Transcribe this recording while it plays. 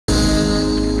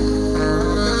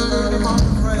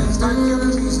Thank you,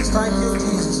 Jesus. Thank you,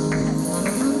 Jesus.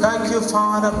 Thank you,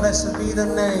 Father. Blessed be the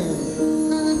name.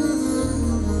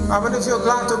 How many of you are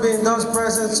glad to be in God's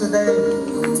presence today?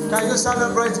 Can you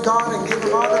celebrate God and give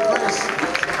Him all the praise?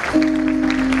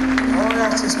 Oh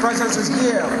yes, His presence is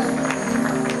here.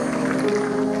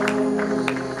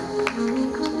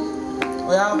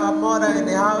 We have our mother in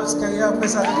the house. Can you help me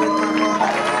celebrate my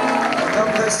mother?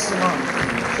 God bless you, Mom.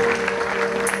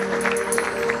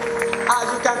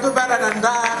 You can do better than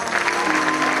that.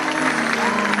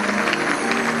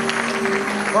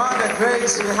 What the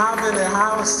grace we have in the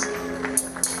house.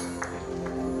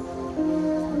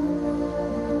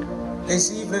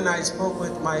 This evening I spoke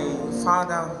with my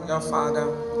father, your father,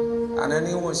 and then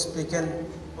he was speaking,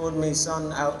 told me,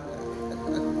 son, I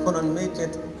couldn't make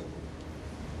it.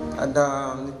 And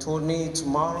he told me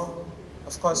tomorrow,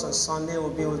 of course on Sunday, we'll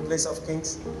be with Place of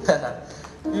Kings.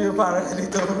 You've already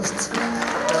told us the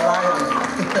lion.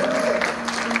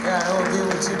 Yeah, I will be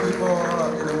with you people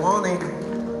in the morning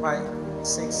by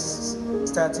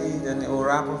 6:30, then it will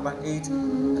wrap up by 8,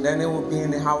 and then it will be in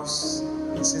the house,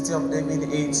 in City of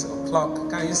David, 8 o'clock.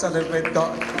 Can you celebrate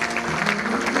God?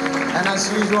 And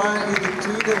as usual, he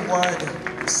decreed the word,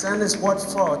 send his word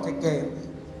forth again.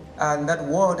 And that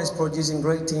word is producing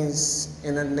great things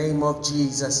in the name of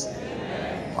Jesus.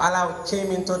 While I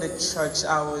came into the church,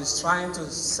 I was trying to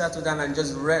settle down and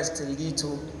just rest a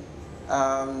little.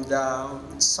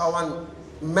 Someone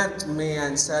met me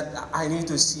and said, I need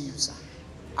to see you, sir.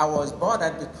 I was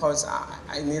bothered because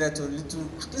I needed to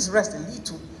at least rest a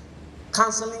little.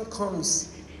 Counseling comes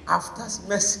after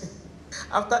mercy,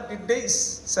 after the day's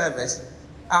service.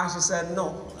 And she said,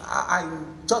 no, I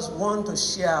just want to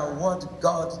share what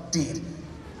God did.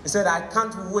 He said, I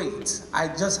can't wait. I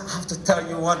just have to tell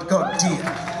you what God did.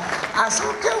 I said,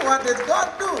 okay, what did God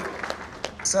do?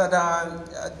 He said,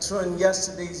 during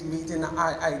yesterday's meeting,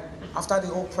 after the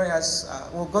whole prayers,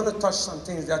 we're going to touch some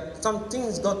things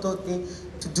God told me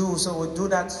to do, so we'll do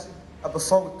that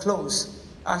before we close.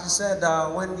 And she said,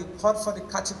 when you called for the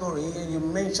category, you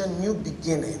mentioned new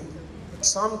beginning.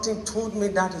 Something told me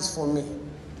that is for me.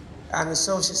 And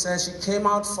so she said she came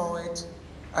out for it,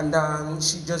 and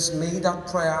she just made that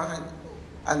prayer,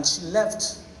 and she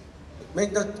left,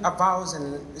 made the vows,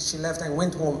 and she left and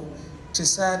went home. She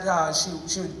said she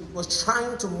was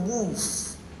trying to move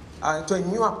to a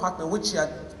new apartment, which she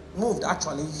had moved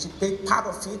actually. She paid part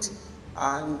of it,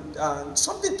 and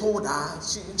something told her,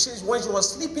 when she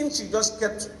was sleeping, she just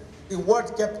kept, the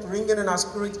word kept ringing in her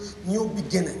spirit, new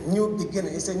beginning, new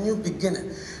beginning. It's a new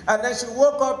beginning. And then she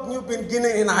woke up, new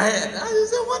beginning in her head. And she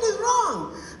said, what is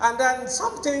wrong? And then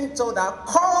something told her,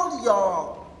 call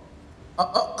your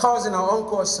cousin or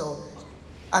uncle so,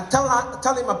 and tell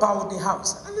him about the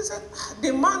house. And he said,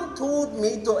 the man told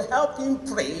me to help him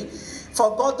pray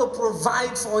for God to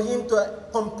provide for him to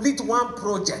complete one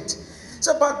project.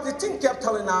 So, but the thing kept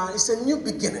telling her, it's a new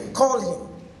beginning, call him.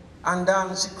 And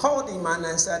she called him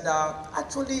and said,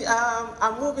 actually,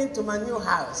 I'm moving to my new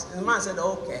house. And the man said,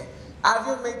 okay. Have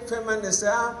you made payment? They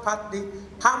said, partly.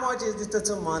 How much is the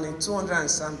total money? 200 and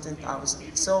something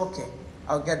thousand. So, okay,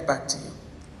 I'll get back to you.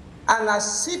 And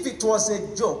as if it was a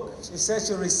joke, she said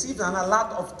she received an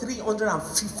alert of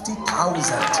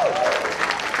 350,000.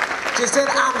 She said,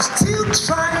 I'm still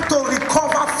trying to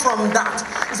recover from that.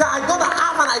 She said, I don't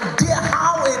have an idea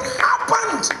how it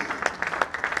happened.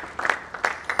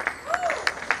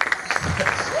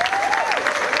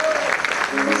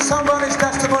 Somebody's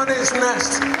testimony is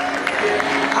next.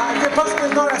 The person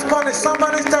is not responding.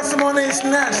 Somebody's testimony is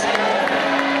next.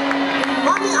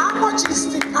 Mommy, how much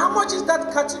is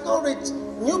that category?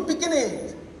 New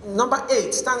beginning. Number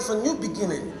 8 stands for new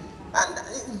beginning. And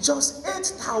just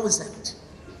 8,000.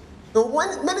 So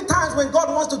many times when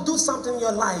God wants to do something in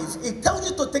your life, He tells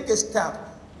you to take a step.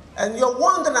 And you're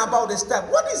wondering about the step.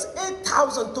 What is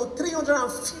 8,000 to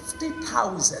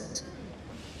 350,000?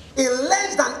 In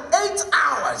less than 8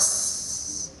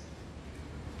 hours,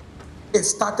 it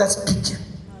started speaking.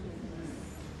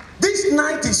 This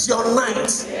night is your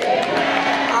night.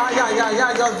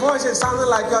 Yeah. Your voice is sounding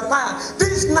like you're tired.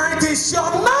 This night is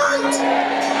your night.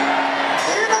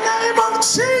 In the name of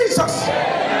Jesus.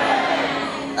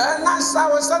 And as I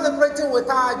was celebrating with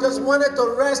her, I just wanted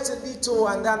to rest a little,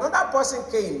 and another person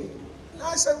came.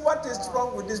 I said, what is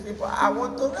wrong with these people? I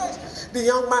want to rest. The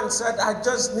young man said, I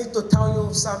just need to tell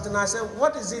you something. I said,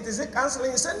 what is it? Is it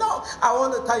counseling? He said, no, I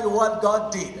want to tell you what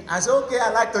God did. I said, okay,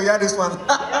 I'd like to hear this one.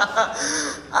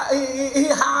 He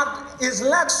had his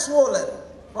leg swollen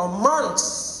for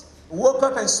months. Woke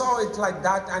up and saw it like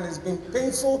that, and it's been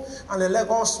painful, and the leg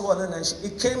all swollen. And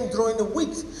he came during the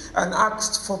week and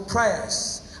asked for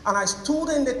prayers. And I stood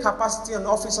in the capacity and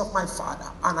office of my father,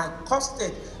 and I cursed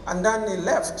it, and then he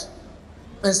left.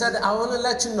 He said, I want to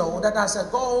let you know that as I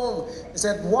go home, he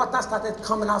said, water started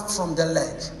coming out from the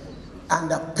leg, and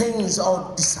the pains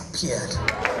all disappeared.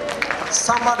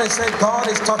 Somebody say, God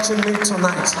is touching me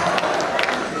tonight.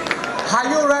 Are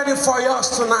you ready for yours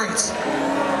tonight?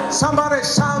 Somebody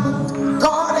shout,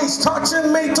 God is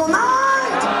touching me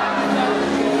tonight.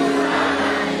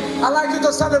 I'd like you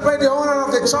to celebrate the owner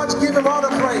of the church. Give him all the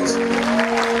praise.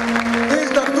 He's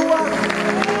the doer.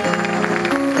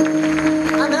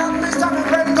 And help me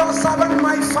celebrate God's servant,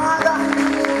 my father.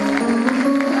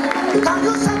 Can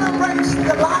you celebrate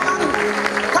the lion?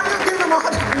 Can you give him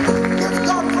all? Give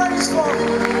God praise for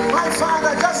my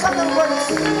father. Just celebrate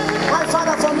my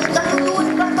father for me. Can you do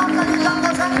it better? Can you jump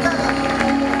us together?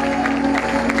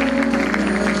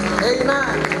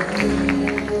 Amen.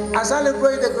 I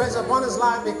celebrate the grace upon his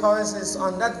life because it's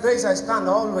on that grace I stand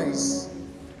always.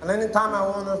 And anytime I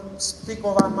want to speak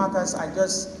over matters, I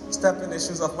just step in the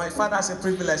shoes of my father as a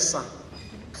privileged son.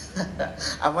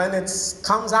 And when it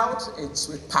comes out, it's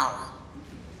with power.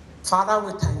 Father,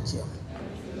 we thank you.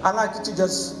 I'd like you to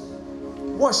just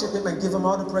worship him and give him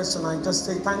all the praise tonight. Just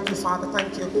say, thank you, Father,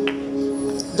 thank you.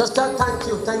 Just tell thank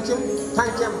you, thank you,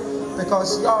 thank him.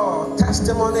 Because your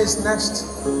testimony is next.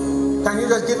 Can you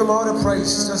just give him all the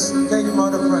praise? Just give him all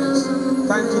the praise.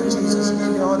 Thank you, Jesus.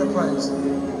 Give you all the praise.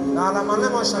 You want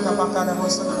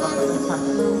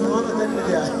to take me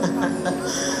there?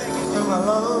 I'm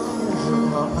alone.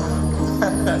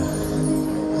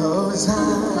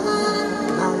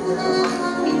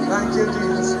 Thank you,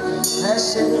 Jesus.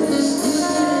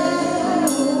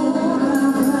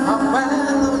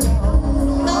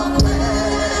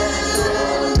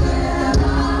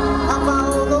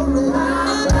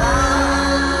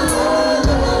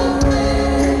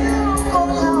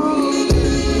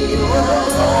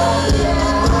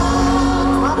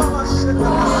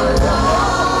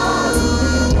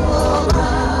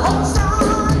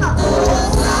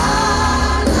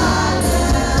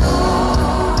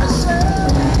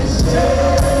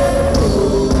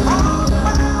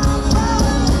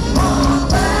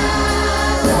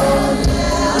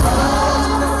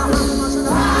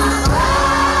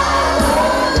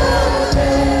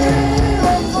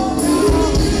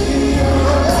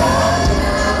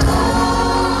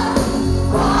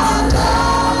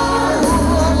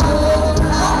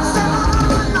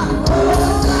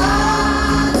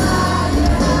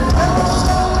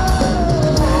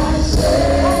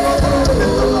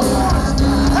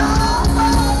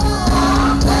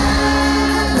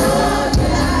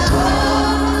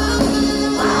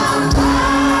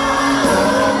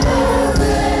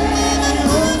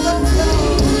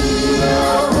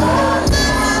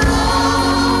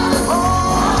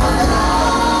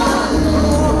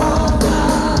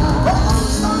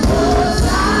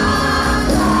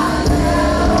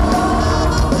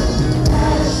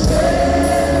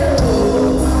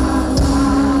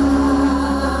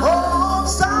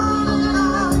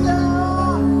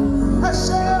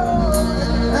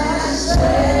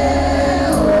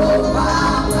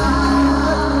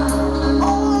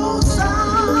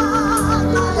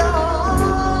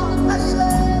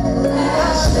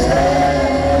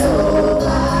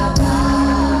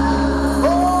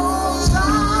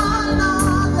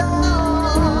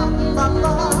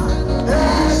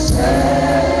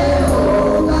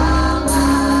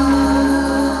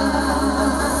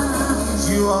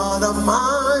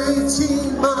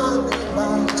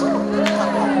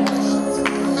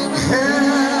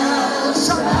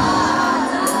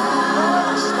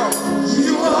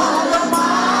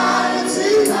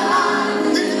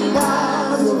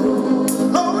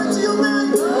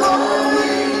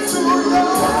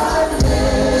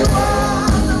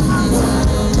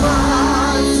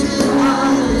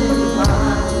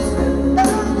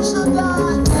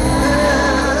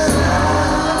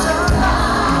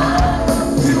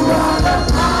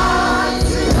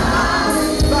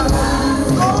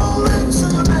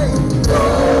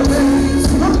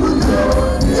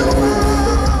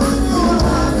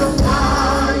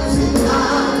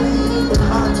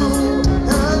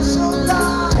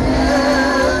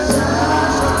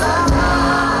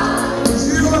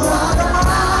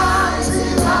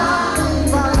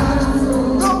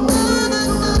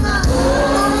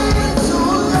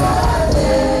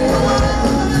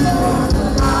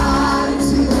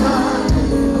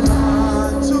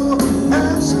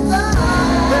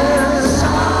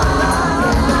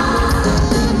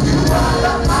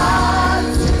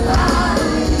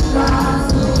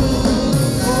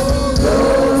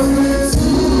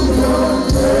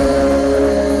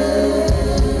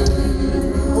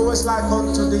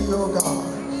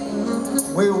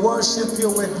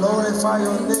 glorify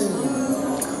your name.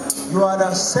 You are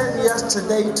the same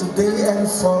yesterday, today, and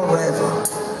forever.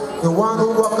 The one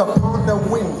who walks upon the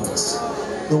winds.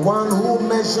 The one who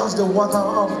measures the water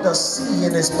of the sea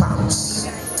in his palms.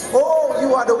 Oh,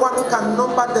 you are the one who can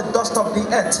number the dust of the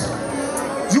earth.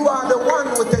 You are the one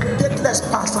with a dateless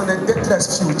past and a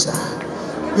dateless future.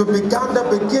 You began the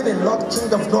beginning, Lord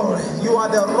King of glory. You are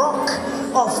the rock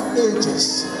of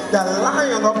ages, the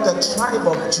lion of the tribe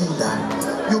of Judah.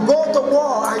 You go to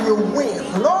war and you win.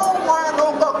 No one,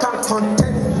 oh God, can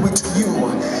contend with you.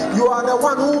 You are the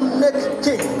one who make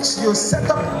kings. You set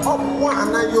up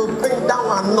one and you bring down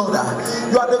another.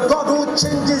 You are the God who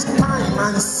changes time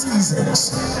and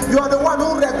seasons. You are the one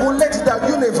who regulates the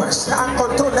universe and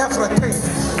control everything.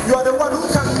 You are the one who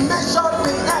can measure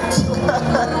the earth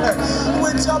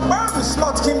with your burdens,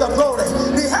 Lord King of glory.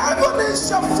 The heaven is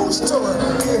your footstool.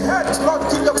 The earth, Lord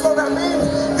King of glory, I mean,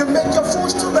 you make your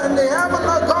footstool, and the heaven,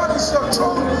 Lord God, is your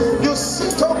throne. You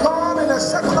sit, oh God, in the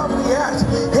circle of the earth.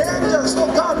 Angels, oh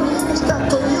God, minister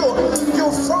to you.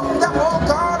 You form them, oh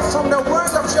God, from the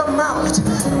word of your mouth.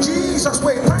 Jesus,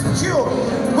 we thank you.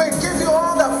 We give you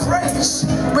all the praise.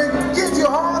 We give you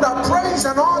all the praise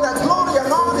and all the glory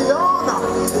and all the honor.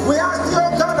 We ask you,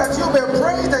 oh God, that you be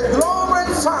praised and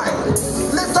glorified.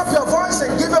 Lift up your voice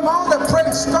and give him all the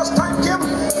praise. Just thank him.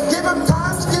 Give him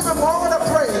thanks. Give him all the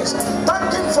praise.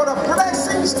 Thank him for the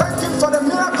blessings. Thank him for the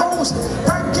miracles.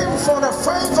 Thank him for the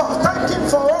favor. Thank him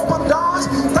for open doors.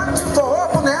 Thank him for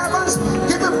open heavens.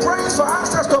 Give him praise for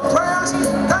answers to prayers.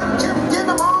 Thank him. Give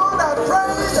him all the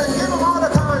praise and give him all the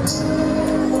thanks.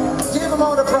 Give him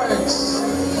all the praise.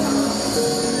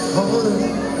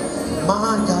 Holy,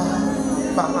 my God.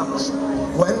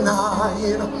 When I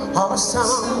in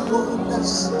awesome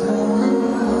goodness,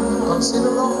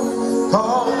 consider all,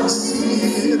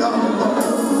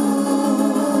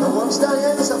 the works thy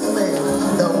hands have made,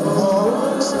 the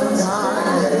works thy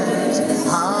hands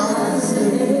have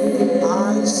made. I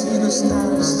see the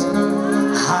stars,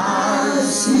 I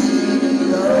see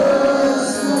the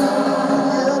stars,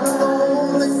 hear the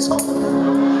lonely talk,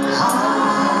 I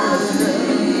hear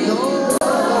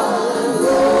the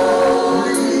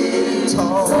lonely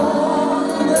talk.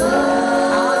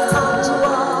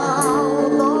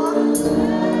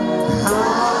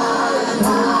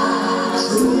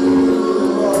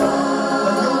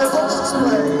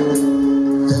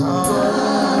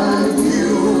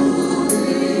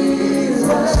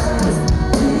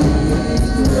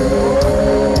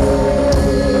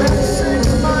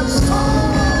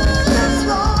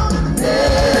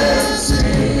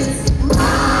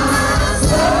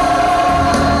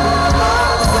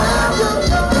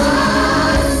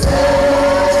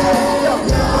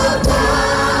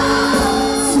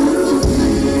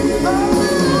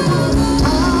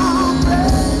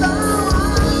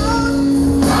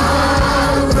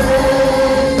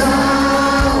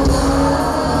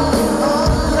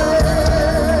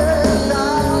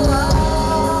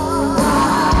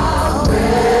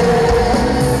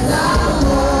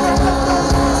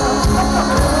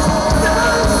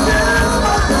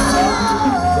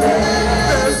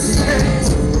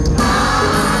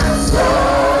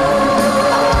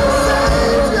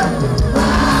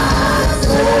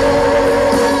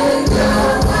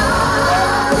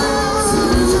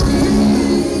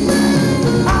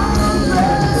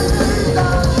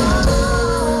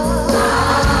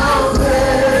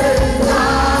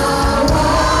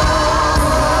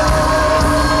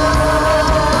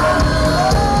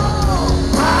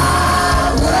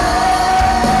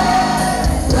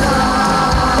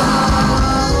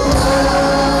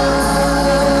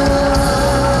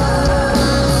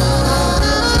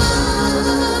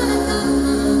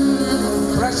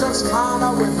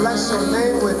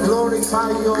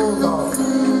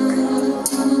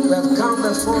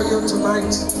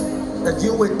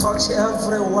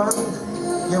 Everyone,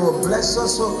 you will bless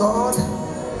us, oh God,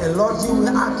 and Lord, you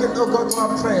will hearken, oh God, to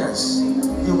our prayers.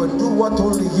 You will do what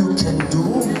only you can do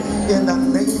in the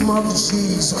name of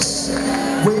Jesus.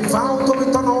 We vow to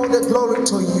return all the glory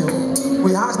to you.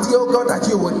 We ask thee, oh God, that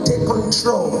you will take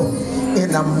control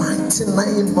in the mighty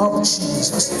name of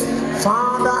Jesus.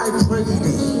 Father, I pray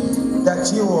thee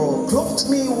that you will clothe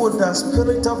me with the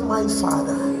spirit of my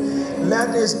Father.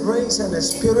 Let his grace and his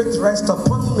spirit rest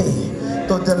upon me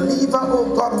to deliver,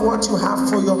 oh God, what you have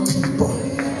for your people.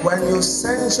 When you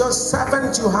sent your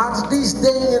servant, you had this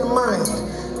day in mind.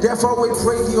 Therefore, we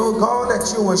pray thee, oh God,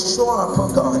 that you will show up,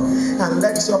 oh God, and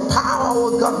let your power,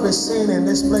 oh God, be seen in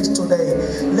this place today.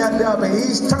 Let there be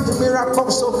instant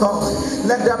miracles, oh God.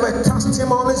 Let there be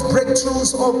testimonies,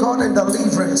 breakthroughs, oh God, and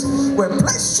deliverance. We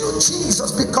bless you,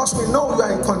 Jesus, because we know you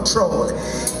are in control.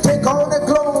 Take all the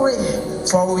glory,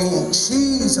 For in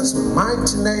Jesus'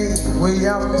 mighty name we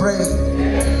have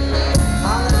prayed.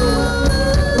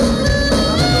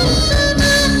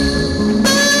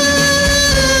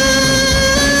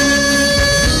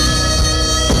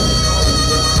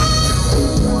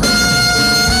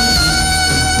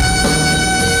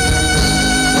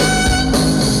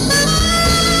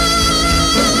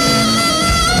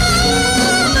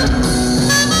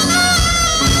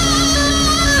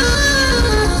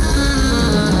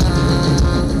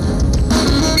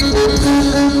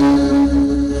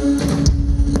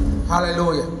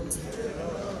 Hallelujah.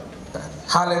 Hallelujah.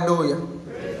 Hallelujah.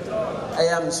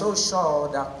 I am so sure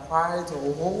that quite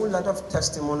a whole lot of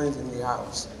testimonies in the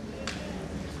house.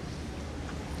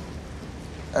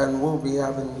 And we'll be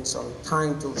having some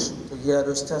time to hear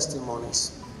those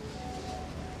testimonies.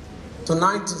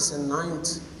 Tonight is a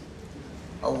night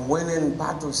of winning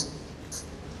battles,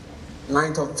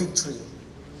 night of victory.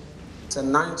 It's a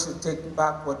night to take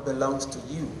back what belongs to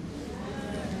you.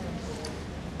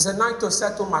 It's a night to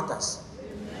settle matters.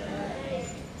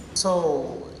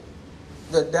 So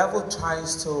the devil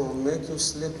tries to make you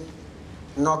sleep,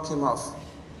 knock him off.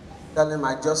 Tell him,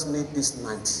 I just need this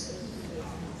night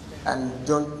and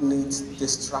don't need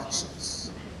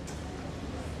distractions.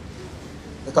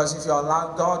 Because if you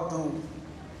allow God to do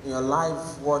in your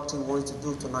life what he wants to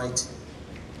do tonight,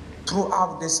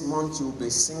 throughout this month you'll be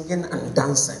singing and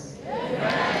dancing.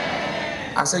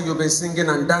 Amen. I say you'll be singing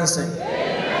and dancing. Amen.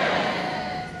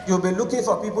 You'll be looking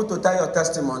for people to tell your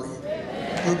testimony.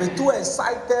 Amen. You'll be too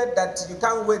excited that you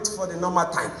can't wait for the normal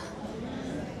time.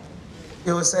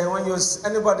 You will say, when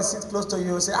anybody sits close to you,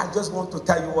 you will say, I just want to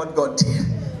tell you what God did.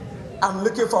 I'm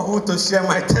looking for who to share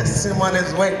my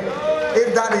testimonies with.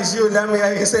 If that is you, let me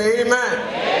hear you say amen.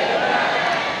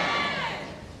 Amen.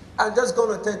 I'm just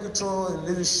going to take you through a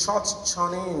little short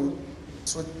journey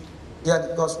to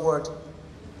get God's word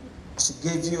to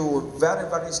give you a very,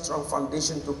 very strong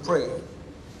foundation to pray.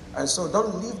 And so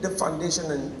don't leave the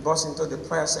foundation and burst into the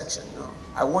prayer section. No.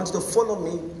 I want you to follow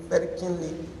me very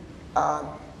keenly.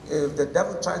 If the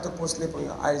devil tries to put sleep on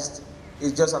your eyes,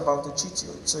 he's just about to cheat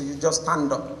you. So you just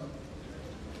stand up.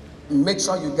 Make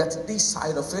sure you get this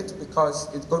side of it, because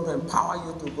it's going to empower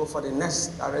you to go for the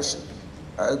next direction,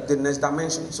 the next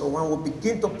dimension. So when we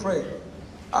begin to pray,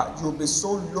 you'll be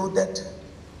so loaded,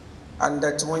 and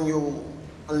that when you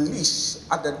unleash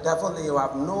at the devil, you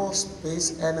have no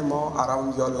space anymore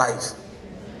around your life.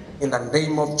 In the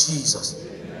name of Jesus.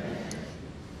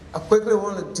 I quickly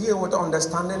want to deal with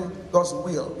understanding God's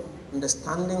will.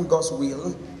 Understanding God's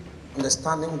will.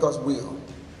 Understanding God's will.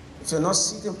 If you're not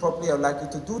sitting properly, I'd like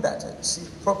you to do that. Sit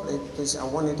properly, because I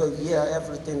want you to hear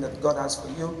everything that God has for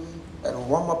you, and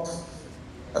warm up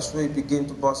as we begin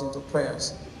to burst into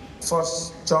prayers. 1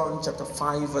 John chapter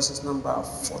 5 verses number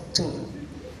 14.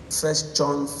 1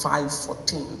 John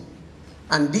 5:14.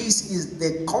 And this is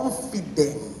the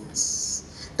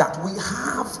confidence that we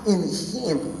have in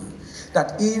him,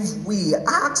 that if we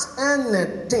ask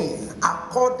anything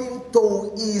according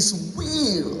to his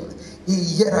will, he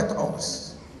heareth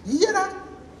us. You hear that?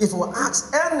 If we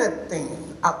ask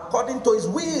anything according to his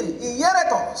will, he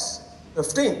heareth us.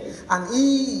 15. And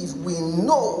if we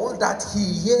know that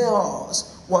he hears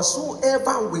us,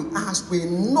 whatsoever we ask, we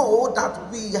know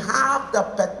that we have the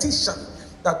petition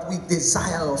that we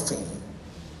desire of him.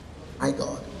 My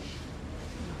God.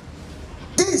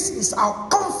 This is our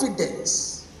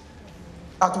confidence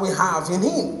that we have in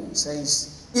him. It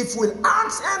says, if we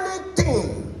ask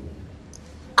anything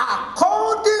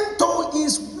according to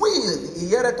his will, he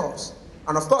heareth us.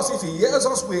 And of course, if he hears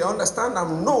us, we understand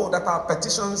and know that our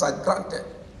petitions are granted.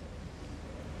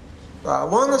 So I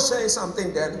want to say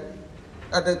something then.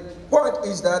 The point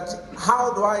is that,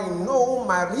 how do I know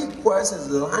my request is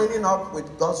lining up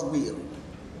with God's will?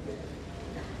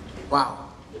 Wow.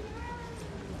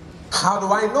 How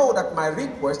do I know that my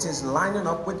request is lining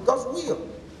up with God's will?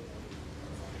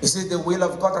 Is it the will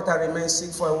of God that I remain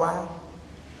sick for a while?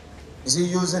 Is he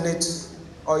using it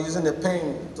or using the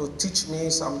pain to teach me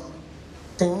some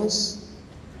things?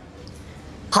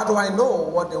 How do I know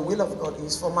what the will of God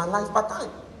is for my life by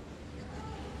time?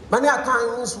 Many a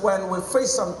times when we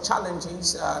face some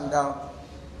challenges and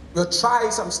you try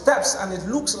some steps and it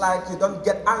looks like you don't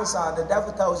get answer, the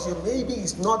devil tells you maybe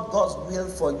it's not God's will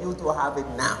for you to have it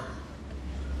now.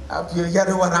 You hear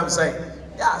what I'm saying?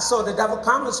 Yeah, so the devil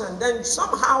comes and then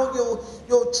somehow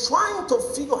you're trying to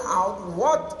figure out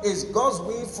what is God's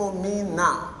will for me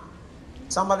now.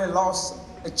 Somebody lost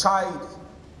a child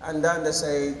and then they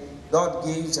say God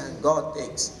gives and God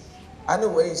takes.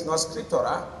 Anyway, it's not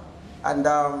scriptural, and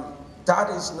that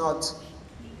is not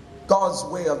God's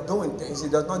way of doing things. He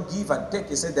does not give and take.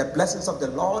 He said the blessings of the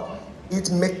Lord it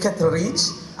maketh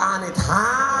rich, and it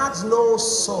has no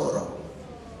sorrow.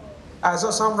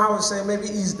 So somehow we say maybe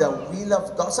it's the will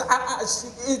of God. So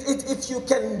if you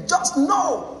can just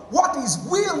know what His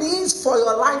will is for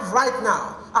your life right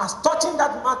now, as touching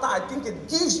that matter, I think it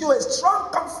gives you a strong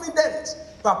confidence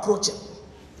to approach it.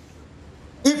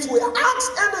 If we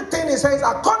ask anything, He says,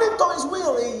 according to His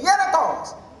will, He heareth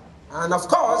us. And of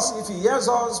course, if He hears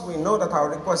us, we know that our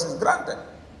request is granted.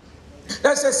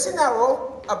 There's a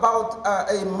scenario about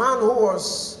a man who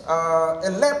was a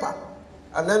leper.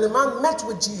 And then the man met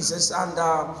with Jesus, and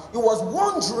he was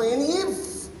wondering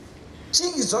if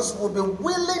Jesus would be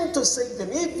willing to save him,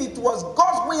 if it was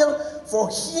God's will for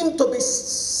him to be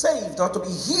saved or to be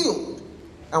healed.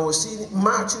 And we'll see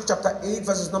Matthew chapter 8,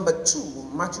 verses number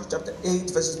 2. Matthew chapter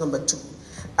 8, verses number 2.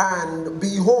 And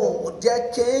behold,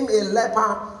 there came a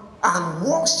leper and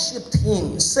worshipped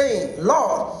him, saying,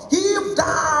 Lord, if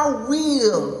thou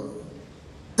wilt,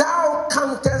 thou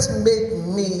canst make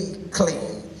me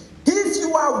clean. If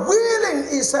you are willing,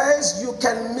 he says, you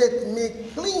can make me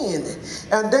clean.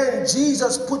 And then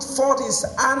Jesus put forth his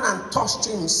hand and touched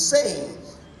him, saying,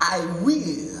 I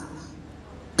will,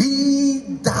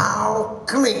 be thou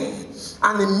clean.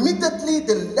 And immediately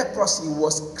the leprosy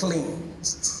was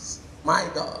cleansed. My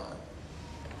God.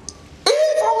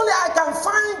 If only I can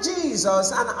find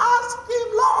Jesus and ask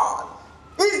him, Lord,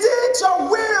 is it your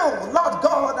will, Lord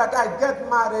God, that I get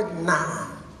married now?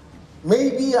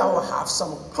 Maybe I will have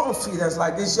some confidence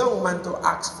like this young man to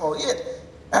ask for it.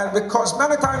 And because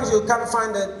many times you can't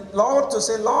find the Lord to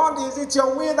say, Lord, is it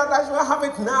your will that I should have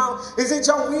it now? Is it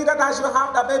your will that I should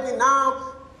have the baby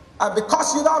now?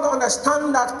 Because you don't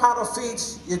understand that part of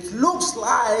it, it looks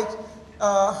like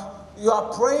you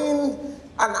are praying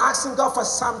and asking God for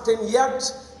something,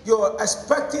 yet you're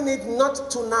expecting it not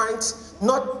tonight,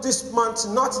 not this month,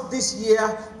 not this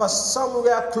year, but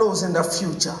somewhere close in the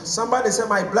future. Somebody say,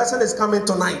 my blessing is coming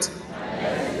tonight.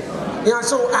 Yeah,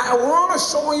 so I want to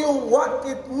show you what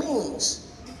it means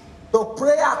to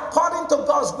pray according to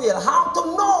God's will. How to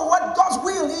know what God's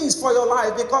will is for your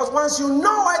life. Because once you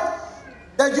know it,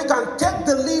 then you can take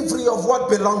delivery of what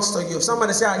belongs to you.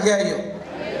 Somebody say, I hear you.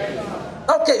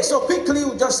 Okay, so quickly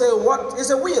we'll just say, what is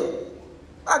a will?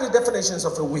 What are the definitions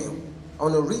of a will? I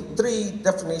want to read 3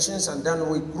 definitions, and then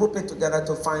we group it together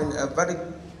to find a very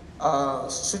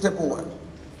suitable one.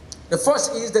 The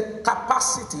first is the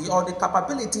capacity or the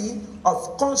capability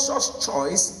of conscious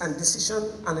choice and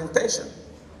decision and intention.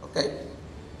 Okay?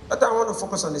 But I want to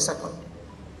focus on the second.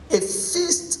 A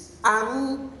fixed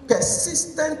and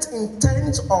persistent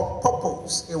intent or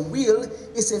purpose. A will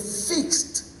is a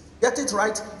fixed, get it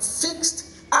right, fixed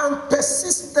and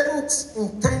persistent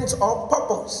intent or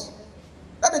purpose.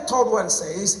 Then the third one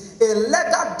says, a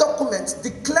legal document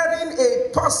declaring a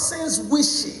person's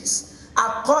wishes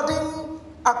regarding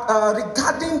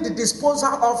the disposal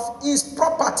of his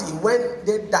property when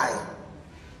they die.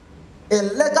 A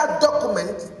legal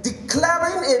document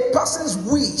declaring a person's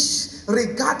wish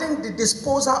regarding the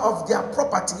disposal of their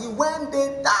property when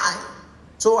they die.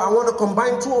 So I want to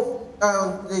combine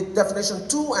the definition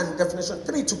 2 and definition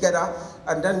 3 together,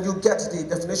 and then you get the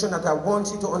definition that I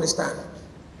want you to understand.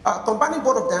 Combining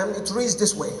both of them, it reads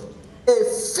this way. A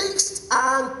fixed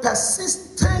and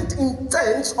persistent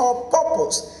intent or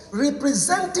purpose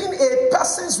representing a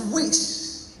person's wish,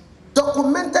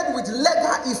 documented with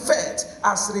legal effect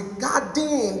as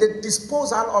regarding the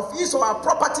disposal of his or her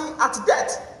property at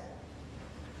death.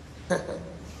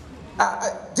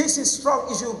 This is strong.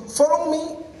 If you follow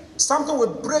me, something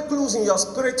will break loose in your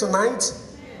spirit tonight.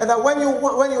 And that when you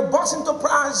burst into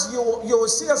prayers, you will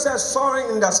see yourself soaring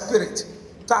in the spirit.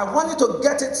 So I want you to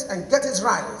get it and get it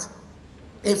right.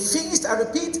 A fixed, I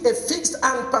repeat, a fixed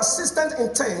and persistent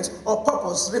intent or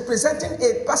purpose representing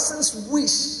a person's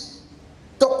wish,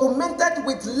 documented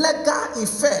with legal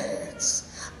effects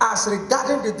as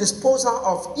regarding the disposal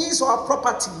of his or her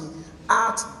property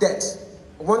at death.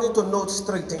 I want you to note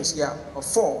 3 things here, or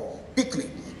 4,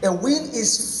 quickly. A will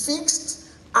is fixed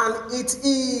and it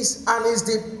is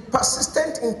the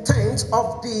persistent intent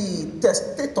of the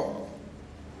testator.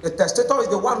 The testator is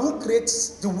the one who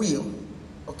creates the will.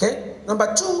 Okay?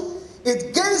 Number 2,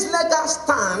 it gains legal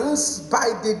stance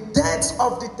by the death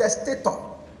of the testator.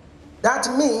 That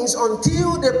means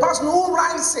until the person who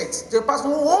writes it, the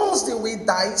person who owns the will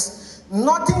dies,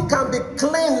 nothing can be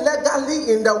claimed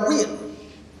legally in the will.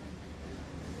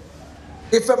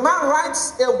 If a man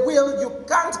writes a will, you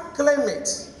can't claim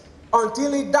it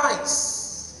until he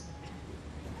dies.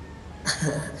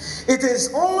 It is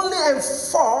only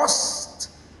enforced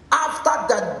after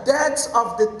the death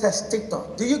of the testator.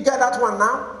 Do you get that one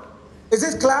now? Is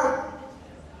it clear?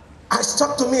 I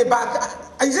stuck to me back.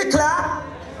 Is it clear?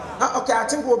 Okay, I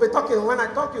think we'll be talking. When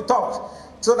I talk, you talk,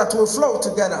 so that we'll flow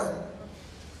together.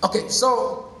 Okay,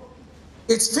 so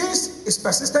its feast is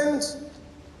persistent,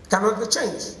 cannot be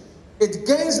changed. It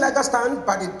gains legal stand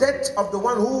by the death of the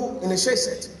one who initiates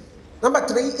it. Number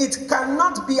 3, it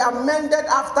cannot be amended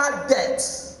after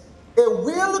death. A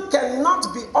will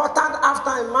cannot be altered after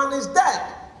a man is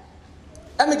dead.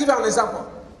 Let me give you an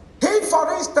example. If,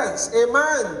 for instance, a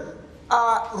man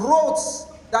wrote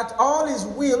that all his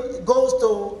will goes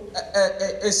to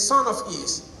a son of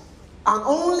his, and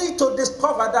only to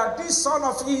discover that this son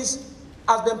of his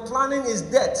has been planning his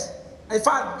death. In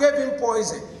fact, gave him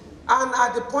poison. And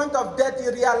at the point of death, he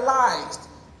realized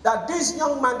that this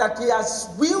young man that he has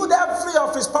willed every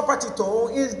of his property to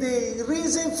is the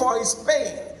reason for his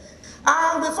pain.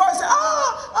 And before he said,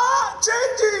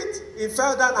 change it, he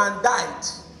fell down and died.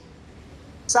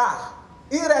 Sir,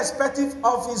 irrespective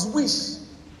of his wish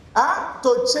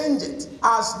to change it,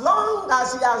 as long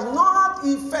as he has not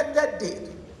effected it,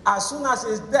 as soon as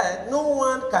he's dead, no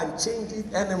one can change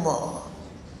it anymore.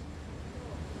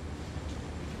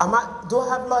 Do I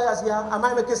have lawyers here? Am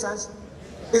I making sense?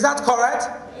 Is that correct?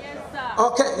 Yes, sir.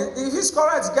 Okay, if it's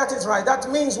correct, get it right. That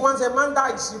means once a man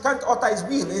dies, you can't alter his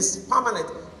will. It's permanent.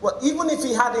 Well, even if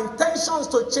he had intentions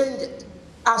to change it,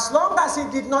 as long as he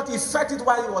did not effect it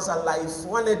while he was alive,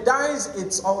 when he dies,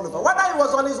 it's all over. Whether he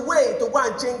was on his way to go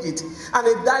and change it, and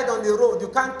he died on the road, you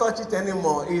can't touch it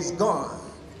anymore. It's gone.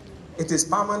 It is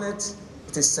permanent.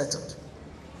 It is settled.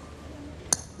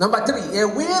 Number 3, a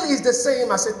will is the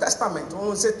same as a testament. When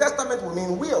we say testament, we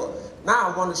mean will. Now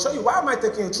I want to show you why am I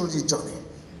taking you through this journey.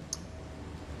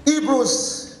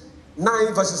 Hebrews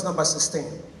 9 verses number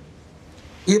 16.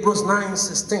 Hebrews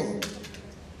 9:16.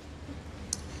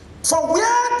 For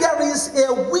where there is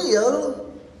a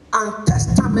will and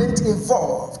testament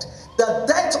involved, the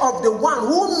death of the one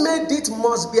who made it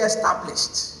must be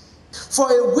established. For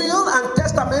a will and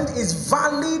testament is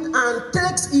valid and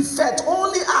takes effect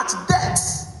only at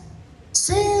death,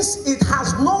 since it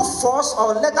has no force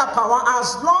or legal power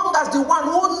as long as the one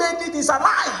who made it is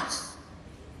alive.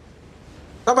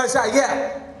 Somebody say,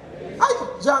 yeah.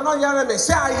 You are not hearing me.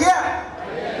 Say, yeah.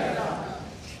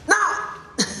 Now,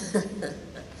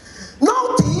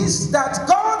 notice that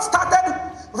God started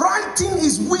writing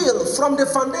his will from the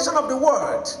foundation of the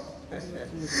world. And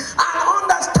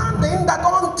understanding that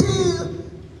until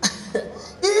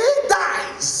he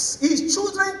dies, his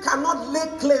children cannot lay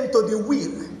claim to the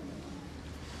will.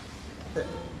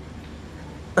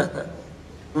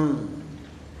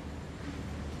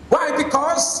 Why?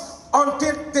 Because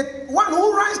until the one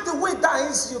who writes the will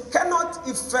dies, you cannot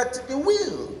effect the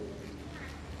will.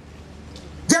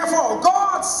 Therefore,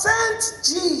 God sent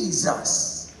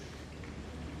Jesus,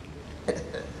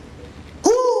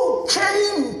 who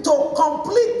came to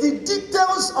complete the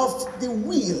details of the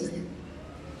will.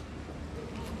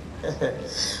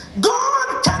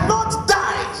 God cannot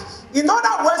die. In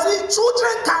other words, his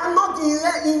children cannot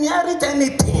inherit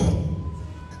anything.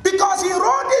 Because he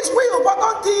wrote his will, but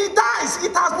until he dies,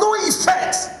 it has no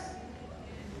effect.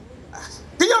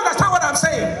 Do you understand what I'm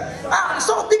saying?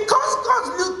 So because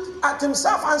God looked at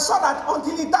himself and saw that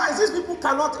until he dies, these people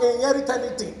cannot inherit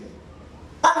anything.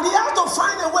 And he has to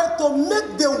find a way to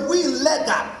make the will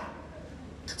legal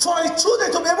for his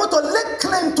children to be able to lay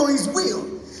claim to his will.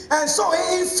 And so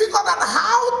he figured out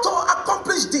how to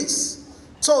accomplish this.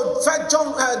 So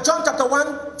John chapter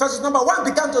 1, verses number 1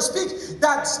 began to speak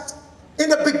that in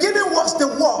the beginning was the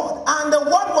Word, and the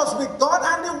Word was with God,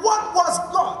 and the Word was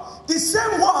God. The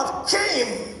same Word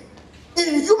came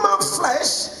in human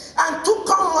flesh and took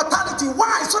on mortality.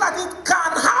 Why? So that it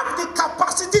can have the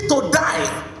capacity to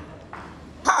die.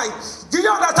 Hi, do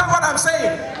you understand what I'm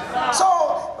saying? So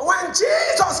when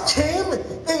Jesus came,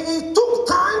 he took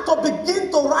time to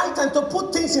begin to write and to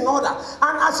put things in order.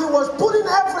 And as he was putting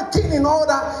everything in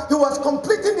order, he was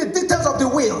completing the details of the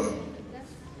will.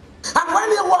 And when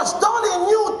he was done, he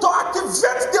knew to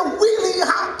activate the will, he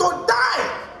had to die.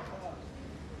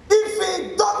 If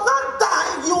he does not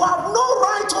die, you have no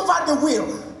right over the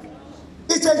will.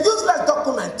 It's a useless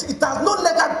document. It has no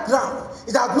legal ground.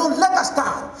 It has no legal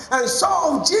stand. And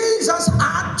so Jesus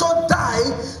had to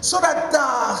die so that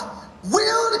the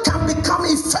will can become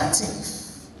effective.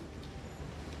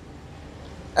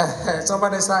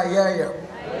 Somebody say, yeah.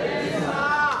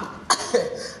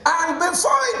 And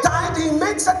before he died, he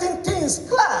made certain things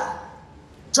clear.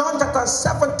 John chapter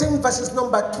 17, verses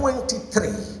number 23.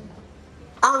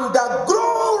 And the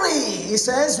glory, he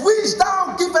says, which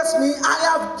thou givest me, I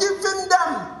have given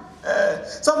them.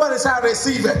 Somebody say, I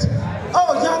receive it.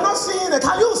 Oh, you're not seeing it.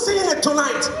 Are you seeing it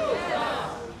tonight?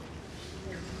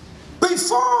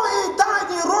 Before he died,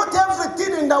 he wrote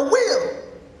everything in the will.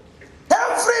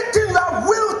 Everything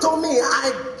unto me,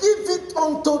 I give it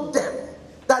unto them,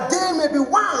 that they may be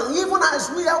one, even as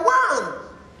we are one.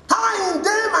 I in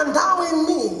them and thou in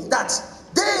me, that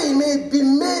they may be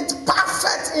made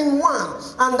perfect in one,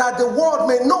 and that the world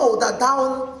may know that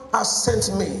thou hast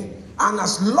sent me, and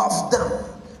hast loved them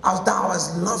as thou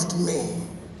hast loved me.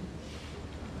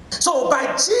 So by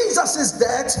Jesus'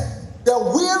 death, the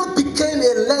will became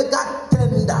a legal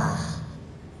tender,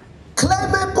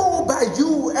 claimable by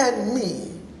you and me.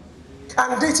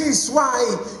 And this is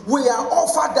why we are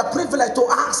offered the privilege to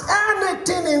ask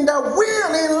anything in the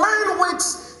will in line with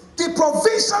the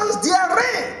provisions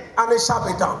therein, and it shall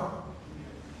be done.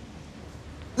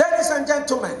 Ladies and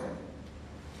gentlemen,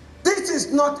 this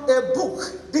is not a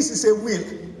book, this is a will.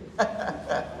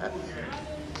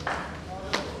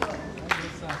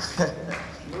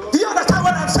 Do you understand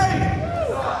what I'm saying?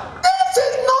 This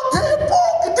is not a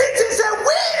book, this is a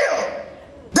will.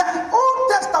 The Old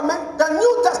Testament, the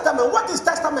New Testament, what is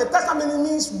Testament? Testament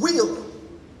means will.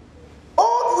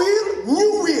 Old will,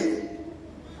 new will.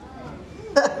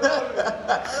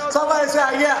 Somebody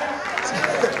say, yeah.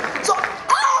 So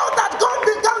all that God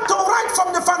began to write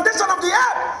from the foundation of the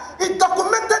earth, He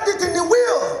documented it in the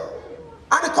will.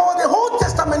 And He called the Old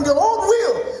Testament the old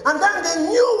will, and then the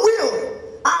new will.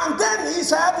 And then He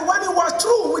said, when He was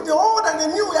through with the old and the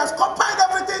new, He has combined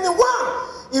everything in one.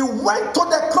 He went to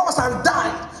the cross and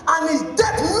died, and His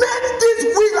death made this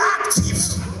will active.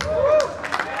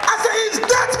 I say His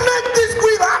death made this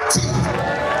will active.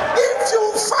 If you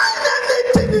find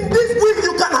anything in this will,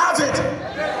 you can have it.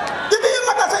 Did you hear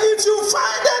what I say? If you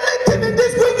find anything in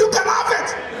this will, you can have it.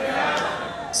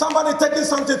 Somebody taking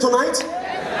something tonight?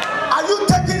 Are you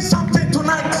taking something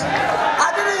tonight?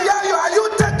 I didn't hear you. Are you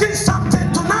taking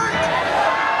something tonight?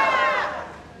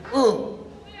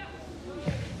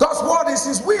 God's word is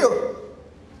His will.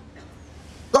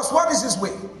 God's word is His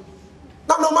will.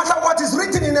 Now, no matter what is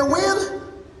written in a will,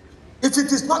 if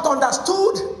it is not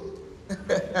understood,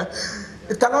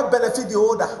 it cannot benefit the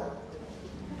holder.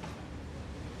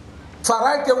 If I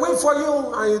write a will for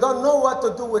you and you don't know what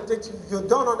to do with it, you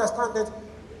don't understand it,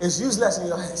 it's useless in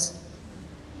your hands.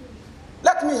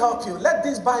 Let me help you. Let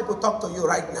this Bible talk to you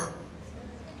right now.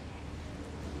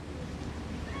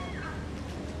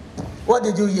 What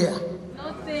did you hear?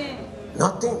 Nothing.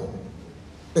 Nothing.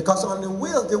 Because on the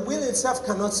will itself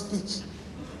cannot speak.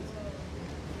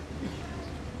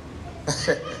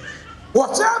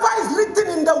 Whatever is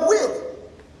written in the will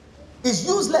is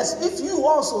useless if you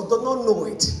also do not know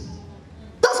it.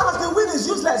 Just as the will is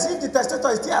useless if the testator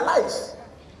is still alive.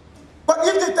 But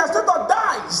if the testator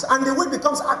dies and the will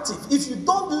becomes active, if you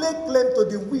don't lay claim to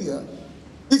the will,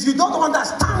 if you don't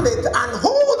understand it and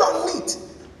hold on it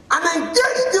and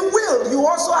engage the will, you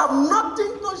also have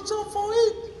nothing to show for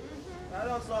it.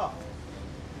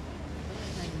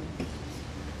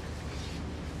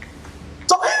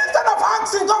 So instead of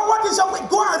asking God, what is your will?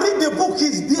 Go and read the book,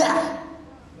 is there.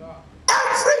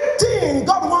 Everything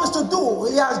God wants to do,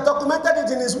 He has documented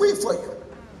it in His will for you.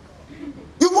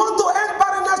 You want to end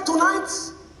barrenness tonight?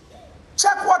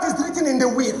 Check what is written in the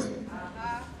will.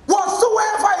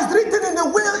 Whatsoever is written in the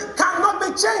will cannot be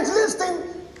changed. Listen,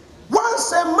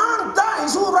 once a man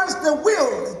dies who writes the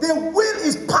will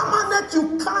is permanent.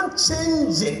 You can't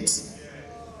change it.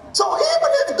 So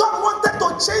even if God wanted to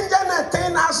change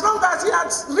anything, as long as He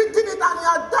has written it and He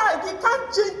has died, He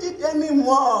can't change it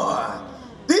anymore.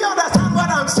 Do you understand what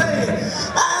I'm saying?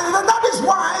 And that is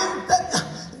why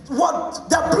what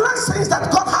the blessings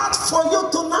that God has for you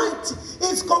tonight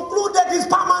is concluded, is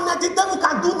permanent. The devil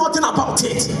can do nothing about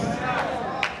it.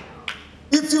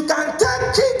 If you can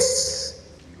take it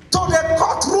to the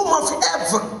courtroom of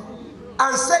heaven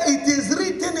and say, it is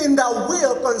written in the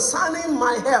will concerning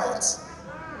my health.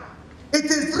 It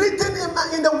is written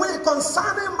in the will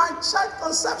concerning my child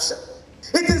conception.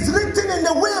 It is written in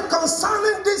the will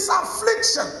concerning this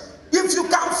affliction. If you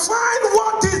can find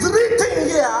what is written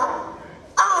here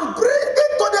and bring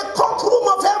it to the courtroom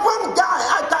of heaven, guy,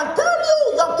 I can tell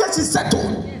you your case is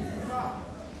settled.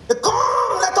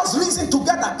 Come, let us reason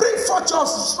together. Bring forth your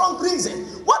strong reason.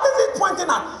 What is it pointing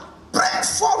at? Bring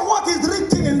forth what is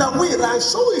written in the will and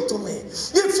show it to me.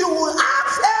 If you will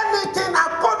ask anything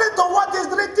according to what is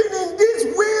written in this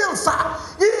will, sir,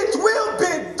 it will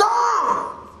be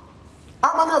done.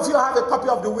 How many of you have a copy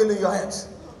of the will in your hands?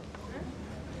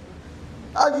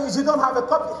 You don't have a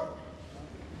copy.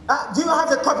 Do you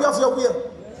have a copy of your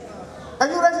will?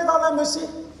 Can you raise it up? Let me see.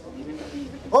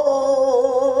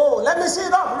 Oh, let me see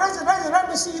it up. Raise it, let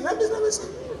me see. Let me see.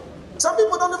 Some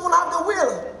people don't even have the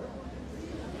will.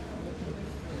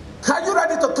 Are you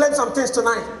ready to claim some things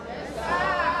tonight? Yes,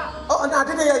 sir. Oh, no, I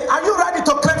didn't hear you. Are you ready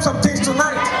to claim some things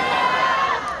tonight?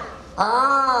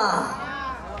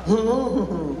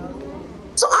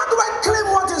 So how do I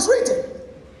claim what is written?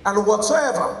 And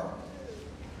whatsoever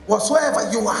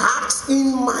you ask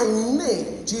in my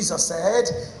name, Jesus said,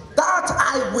 that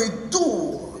I will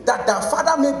do, that the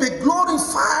Father may be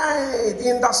glorified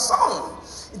in the Son.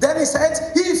 Then he said,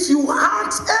 if you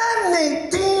ask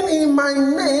anything in my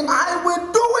name, I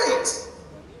will do it.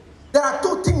 There are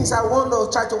two things I want to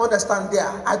try to understand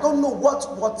there. I don't know what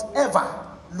whatever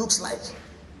looks like.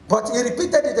 But he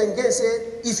repeated it again,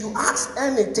 said, if you ask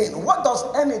anything, what does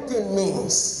anything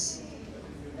means?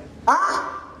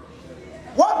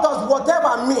 What does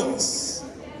whatever means?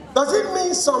 Does it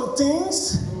mean some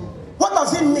things? What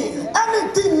does it mean?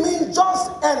 Anything means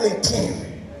just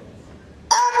anything.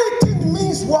 Anything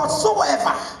means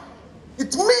whatsoever.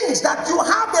 It means that you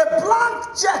have a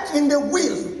blank check in the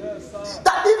will.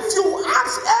 That if you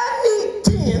ask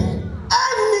anything,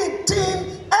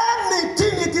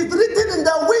 it is written in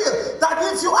the will. That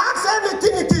if you ask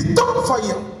anything, it is done for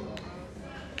you.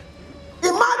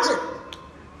 Imagine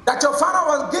that your father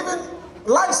was given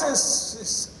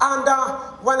licenses, and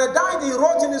when he died, he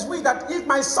wrote in his will that if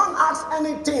my son asks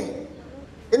anything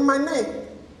in my name,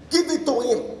 give it to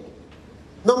him.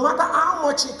 No matter how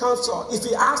much he comes for. If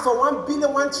he asks for 1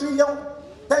 billion, 1 trillion,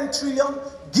 10 trillion,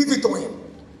 give it to him.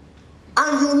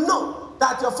 And you know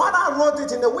that your father wrote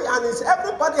it in the will, and it's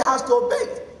everybody has to obey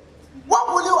it. What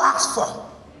will you ask for?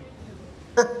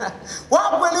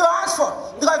 What will you ask for?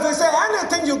 Because if you say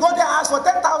anything, you go there and ask for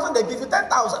 10,000, they give you 10,000.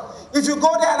 If you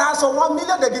go there and ask for 1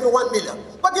 million, they give you 1 million.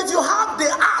 But if you have the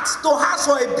art to ask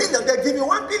for 1 billion, they give you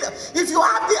 1 billion. If you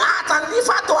have the art and if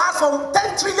I to ask for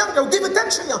 10 trillion, they'll give you 10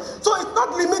 trillion. So it's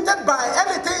not limited by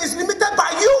anything, it's limited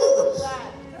by you.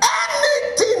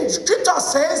 Anything scripture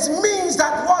says means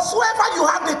that whatsoever you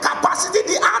have the capacity,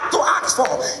 the art to ask for,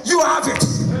 you have it.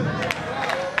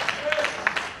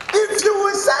 If you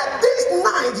will say this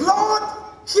night, Lord,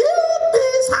 heal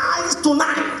these eyes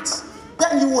tonight,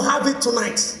 then you will have it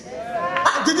tonight.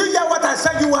 Did you hear what I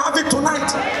said? You will have it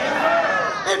tonight.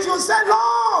 If you say,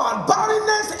 Lord,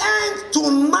 barrenness end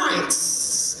tonight,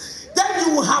 then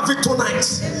you will have it tonight.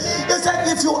 He said,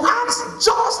 if you ask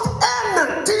just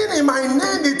anything in my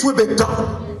name, it will be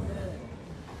done.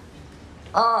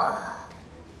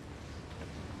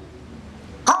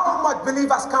 How much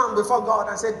believers come before God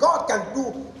and say, God can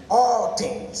do all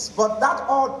things, but that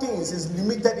all things is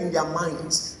limited in their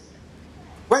minds.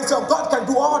 When so God can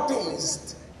do all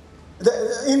things,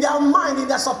 in their mind, in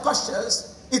their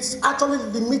subconscious, it's actually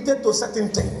limited to certain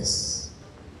things.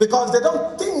 Because they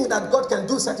don't think that God can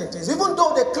do certain things. Even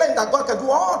though they claim that God can do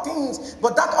all things,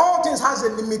 but that all things has a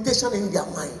limitation in their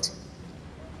mind.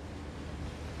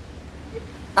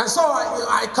 And so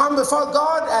I come before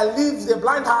God and leave the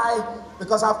blind eye,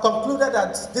 because I've concluded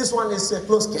that this one is a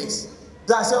closed case.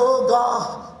 So I say, oh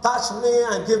God, touch me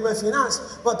and give me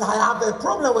finance. But I have a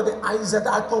problem with the eyes that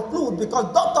I conclude,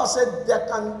 because doctor said there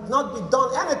cannot be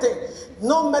done anything.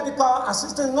 No medical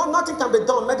assistance, nothing can be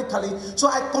done medically. So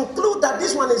I conclude that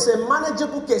this one is a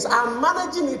manageable case. I'm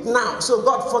managing it now. So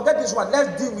God, forget this one.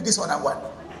 Let's deal with this other one.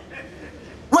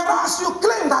 Whereas you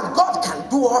claim that God can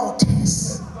do all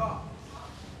things.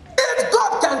 If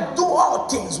God can do all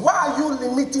things, why are you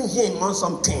limiting him on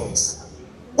some things?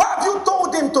 Why have you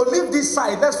told him to leave this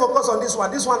side? Let's focus on this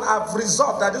one. This one I've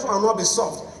resolved that this one will not be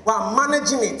solved. Well, I'm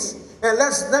managing it. And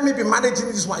let me be managing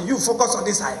this one. You focus on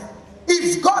this side.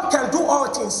 If God can do all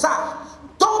things, sir,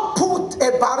 don't put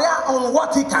a barrier on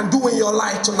what he can do in your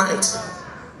life tonight.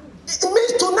 It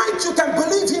means tonight you can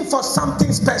believe him for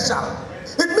something special.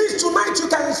 It means tonight you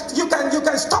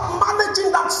can stop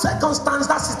managing that circumstance,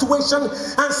 that situation,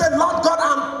 and say, Lord God,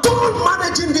 I'm done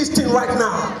managing this thing right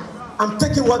now. I'm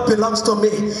taking what belongs to me.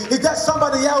 Is there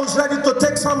somebody here who's ready to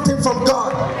take something from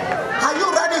God? Are you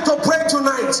ready to pray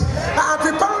tonight? I'm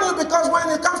preparing you, because when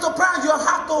it comes to prayer, you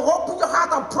have to open your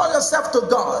heart and pour yourself to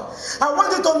God. I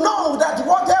want you to know that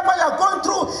whatever you're going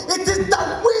through, it is the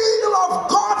will of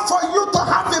God for you to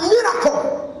have a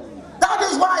miracle. That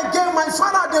is why I gave my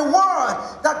father the word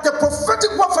that the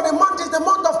prophetic word for the month is the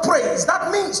month of praise.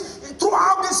 That means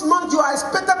throughout this month you are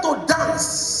expected to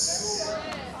dance.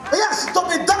 Yes, to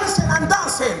be dancing and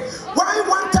dancing. While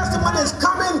one testimony is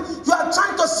coming, you are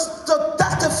trying to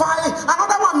testify,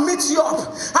 another one meets you up,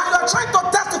 and you are trying to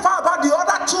testify about the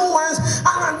other two ones,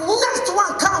 and the next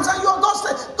one comes and you are just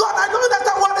saying, God, I don't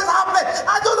understand what is happening.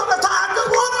 I don't understand. I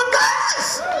just want to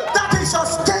dance. That is your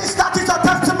case. That is your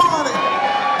testimony.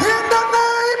 In the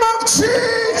name of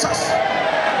Jesus.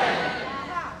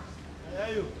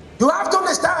 You have to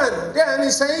understand. Then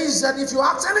he says that if you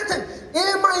ask anything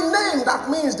in my name, that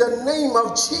means the name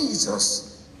of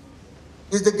Jesus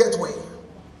is the gateway.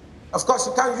 Of course,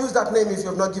 you can't use that name if you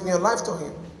have not given your life to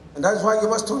him. And that's why you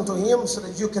must turn to him so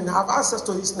that you can have access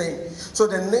to his name. So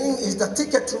the name is the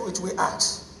ticket through which we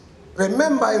act.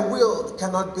 Remember, a will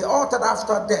cannot be altered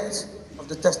after death of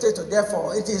the testator.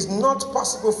 Therefore, it is not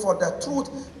possible for the truth,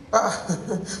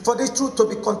 for this truth to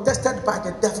be contested by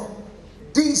the devil.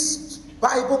 This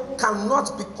Bible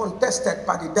cannot be contested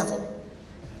by the devil.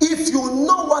 If you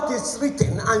know what is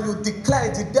written and you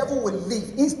declare it, the devil will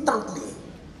leave instantly.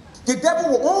 The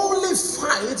devil will only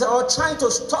fight or try to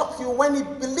stop you when he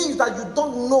believes that you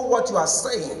don't know what you are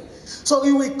saying. So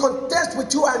he will contest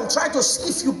with you and try to see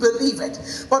if you believe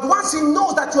it. But once he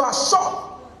knows that you are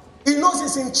sure, he knows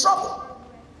he's in trouble.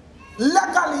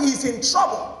 Legally, he's in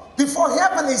trouble. Before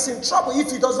heaven, he's in trouble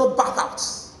if he does not back out.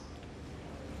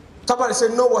 Somebody say,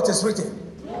 know what is written.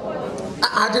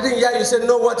 I didn't hear you say,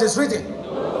 know what is written.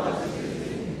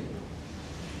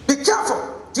 Be careful.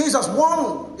 Jesus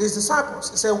warned his disciples.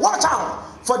 He said, watch out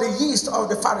for the yeast of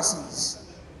the Pharisees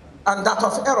and that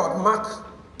of Herod. Mark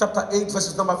chapter 8,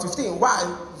 verses number 15.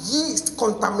 Why? Yeast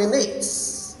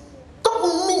contaminates.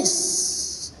 Don't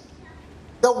miss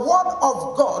the word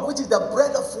of God, which is the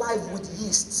bread of life, with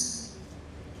yeast.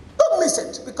 Don't miss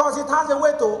it, because it has a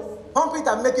way to pump it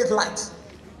and make it light.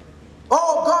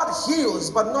 Oh, God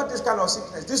heals, but not this kind of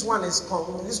sickness. This one is,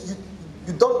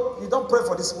 you don't pray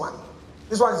for this one.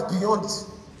 This one is beyond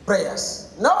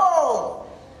prayers. No.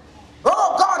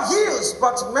 Oh, God heals,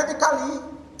 but medically,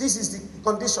 this is the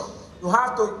condition. You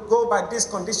have to go by this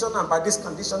condition and by this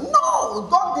condition. No,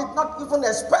 God did not even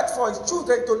expect for his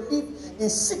children to live in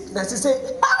sickness. He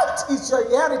said, health is your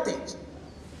heritage.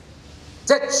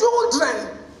 The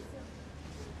children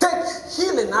take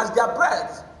healing as their bread.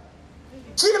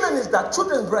 Healing is that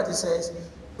children's bread, he says,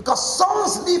 because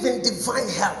sons live in divine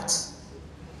health.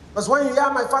 Because when you hear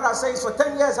my father say, for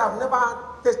 10 years I've never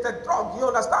tasted drug, you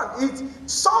understand?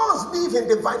 Sons live in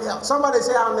divine health. Somebody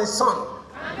say, I'm a son.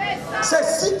 Say,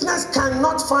 sickness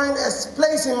cannot find a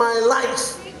place in my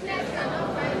life.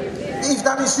 If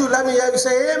that is you, let me hear you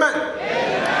say amen.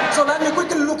 Amen. So let me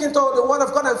quickly look into the word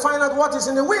of God and find out what is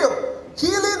in the will.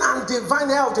 Healing and divine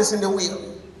health is in the will.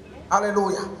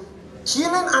 Hallelujah.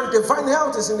 Healing and divine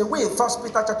health is in the will. 1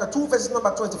 Peter chapter 2, verses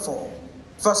number 24.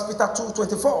 1 Peter 2,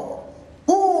 24.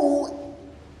 Who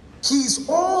his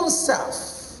own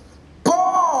self bore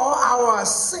our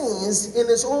sins in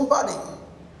his own body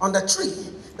on the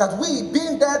tree, that we,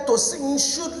 being dead to sin,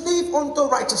 should live unto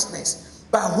righteousness,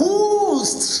 by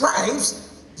whose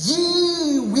stripes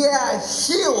ye were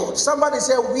healed. Somebody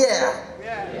say where.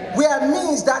 Where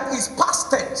means that is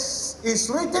past tense. It's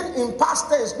written in past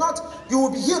tense, not you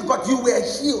will be healed, but you were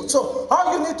healed. So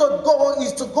all you need to go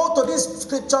is to go to this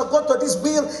scripture, go to this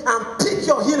will, and pick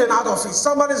your healing out of it.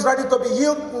 Somebody's ready to be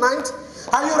healed tonight.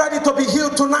 Are you ready to be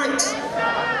healed tonight?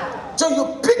 So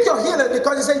you pick your healing,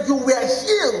 because he said you were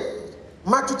healed.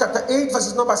 Matthew chapter 8,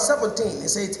 verses number 17. He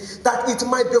said that it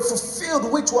might be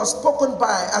fulfilled which was spoken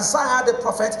by Isaiah the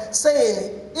prophet,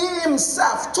 saying, he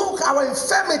himself took our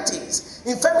infirmities.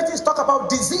 Infirmities talk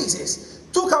about diseases.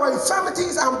 Took our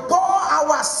infirmities and bore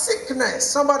our sickness.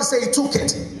 Somebody say he took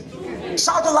it.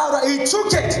 Shout louder, he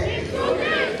took it.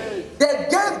 They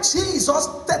gave Jesus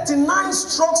 39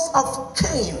 strokes of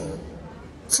cane.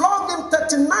 Flogged him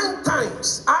 39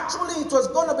 times. Actually, it was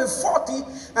going to be 40,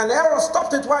 and Herod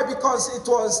stopped it. Why? Because it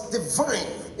was divine.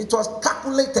 It was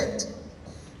calculated.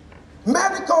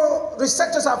 Medical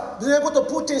researchers have been able to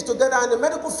put things together. In the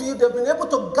medical field, they've been able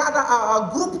to gather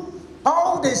a group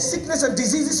all the sickness and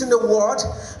diseases in the world,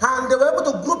 and they were able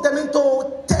to group them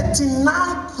into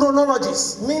 39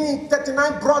 chronologies, meaning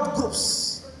 39 broad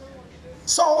groups.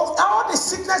 So all the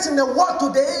sickness in the world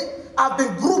today have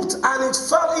been grouped, and it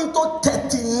fell into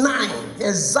 39,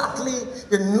 exactly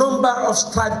the number of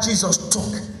stripes Jesus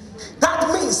took. That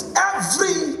means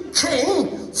every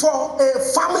cane for a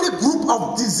family group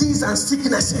of disease and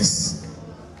sicknesses.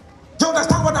 Do you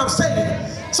understand what I'm saying?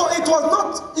 So it was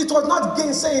not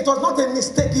gainsaying, it was not a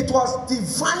mistake, it was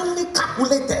divinely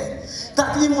calculated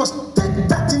that he must take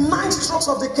 39 strokes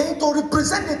of the cane to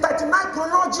represent the 39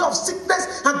 chronology of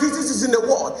sickness and diseases in the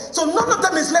world. So none of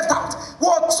them is left out.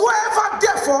 Whatsoever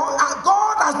therefore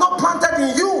God has not planted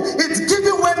in you, it's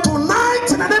giving way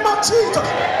tonight in the name of Jesus.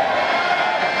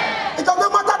 It does not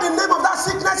matter the name of that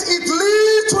sickness, it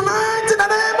leaves tonight in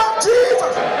the name of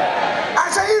Jesus.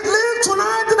 I say it leaves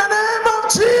tonight in the name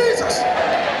of Jesus.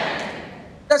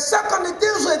 The second it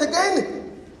deals with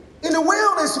again, in the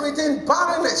will is written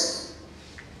barrenness.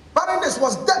 Barrenness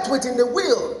was dealt with in the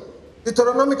will.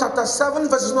 Deuteronomy chapter 7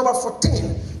 verses number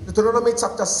 14. Deuteronomy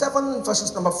chapter 7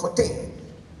 verses number 14.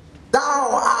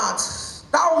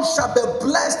 Thou shalt be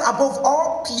blessed above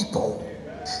all people.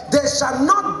 There shall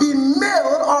not be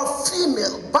male or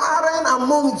female barren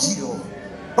among you.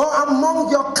 or among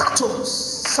your cattle.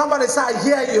 Somebody say, I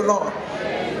hear you, Lord.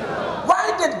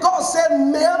 Why did God say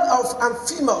male and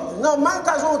female? Now, many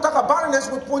times when we talk about barrenness,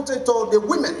 we point to the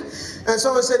women. And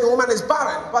someone said the woman is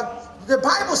barren. But the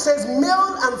Bible says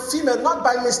male and female, not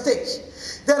by mistake.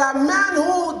 There are men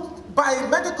who, by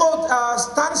medical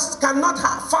stance, cannot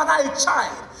father a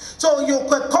child. So you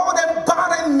could call them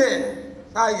barren men.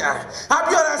 Have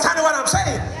you understand what I'm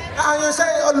saying? You say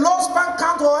a low sperm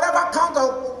count or whatever count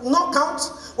or no count,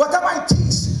 whatever it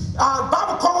is.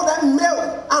 Bible calls them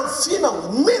male and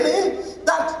female, meaning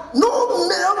that no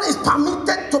male is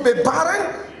permitted to be barren,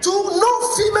 no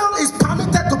female is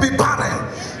permitted to be barren.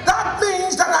 That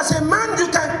means that as a man you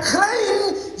can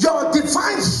claim your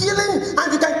divine healing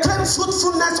and you can claim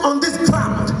fruitfulness on this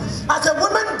ground. As a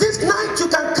woman this night you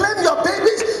can claim your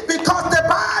babies because the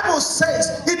Bible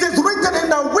says it is written in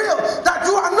the will that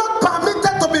you are not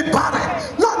permitted to be barren.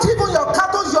 Not even your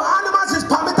cattle, your animals is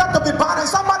permitted to be barren.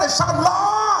 Somebody shout,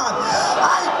 Lord,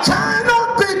 I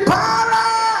cannot be barren.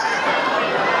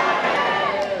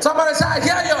 Somebody say, I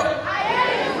hear you.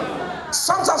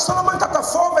 Songs of Solomon chapter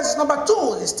 4 verse number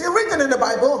 2 is still written in the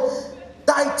Bible.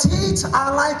 Thy teeth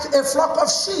are like a flock of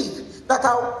sheep that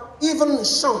are even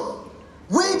shorn,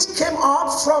 which came up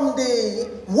from the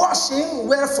washing,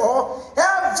 wherefore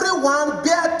everyone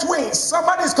bear twins.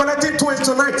 Somebody is connecting twins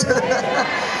tonight.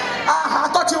 I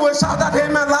thought you would shout that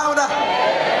amen louder.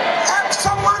 If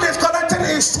someone is connecting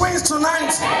his twins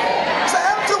tonight, so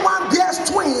everyone bears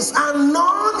twins and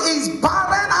none is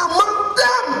barren among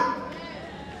them.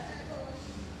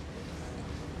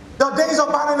 The days of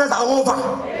barrenness are over.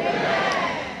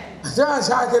 Just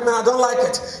shout amen, I don't like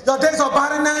it. The days of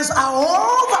barrenness are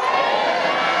over.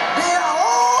 They are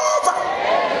over.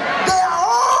 They are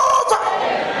over.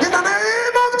 In the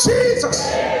name of Jesus.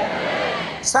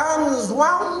 Psalms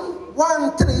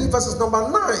 113 verses number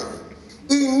 9.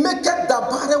 He maketh the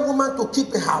barren woman to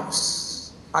keep a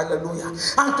house. Hallelujah.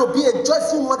 And to be a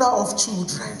joyful mother of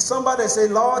children. Somebody say,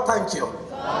 Lord, thank you.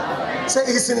 Lord. Say,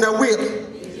 it's in the will.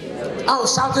 Oh,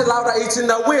 shout it louder. It's in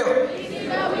the will. It's in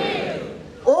the will.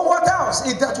 Oh, what else?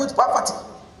 It dealt with poverty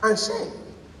and shame.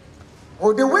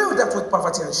 Oh, the will dealt with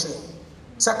poverty and shame.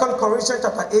 2 Corinthians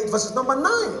chapter 8 verses number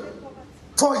 9.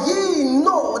 For ye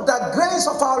know the grace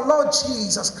of our Lord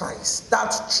Jesus Christ,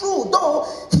 that true though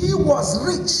he was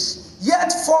rich,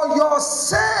 yet for your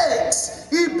sakes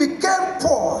he became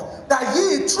poor, that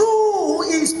ye through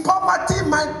his poverty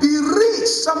might be rich.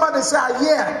 Somebody say, I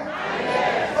hear.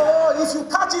 Oh, if you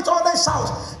catch it, all they shout.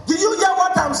 Do you hear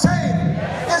what I'm saying?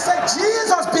 They said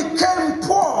Jesus became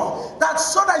poor, that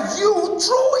so that you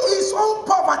through his own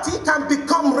poverty can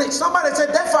become rich. Somebody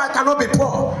said, therefore I cannot be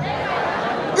poor.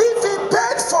 If he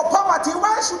paid for poverty,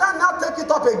 why should I not take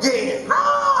it up again?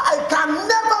 I can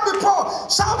never be poor.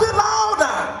 Shout it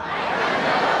louder.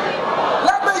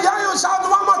 Let me hear you shout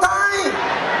one more time.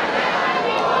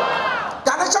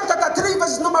 Galatians chapter 3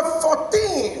 verse number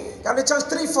 14. Galatians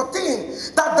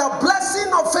 3:14. That the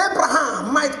blessing of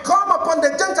Abraham might come upon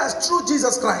the Gentiles through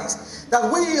Jesus Christ,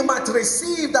 that we might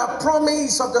receive the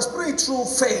promise of the Spirit through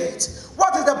faith.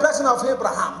 What is the blessing of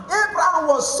Abraham? Abraham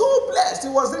was so blessed, he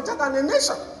was richer than a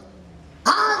nation.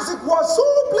 Isaac was so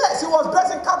blessed, he was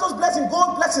blessing cattle, blessing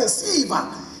gold, blessing silver.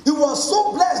 He was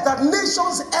so blessed that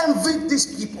nations envied these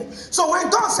people. So when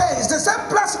God says the same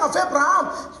blessing of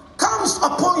Abraham comes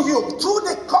upon you through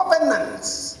the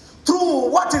covenants, through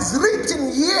what is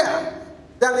written here,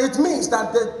 then it means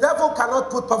that the devil cannot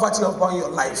put poverty upon your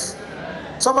life.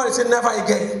 Somebody say never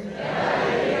again. Never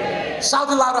again. Shout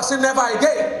it louder, say never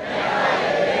again. Never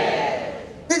again.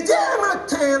 Is there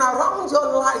anything around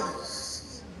your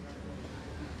life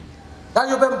that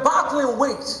you've been battling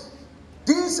with?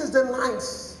 This is the night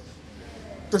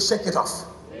to shake it off.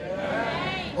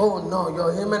 Yeah. Oh no,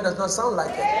 your amen does not sound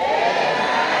like it. Yeah.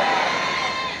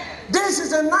 This is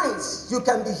the night you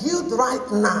can be healed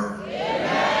right now.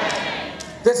 Yeah.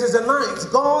 This is the night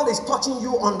God is touching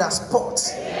you on the spot.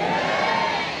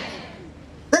 Yeah.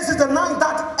 This is the night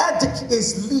that headache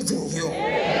is leaving you.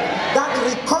 Yeah. That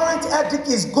recurrent headache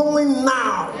is going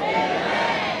now.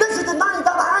 Yeah. This is the night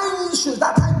that eye issues,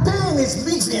 that eye pain is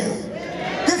leaving.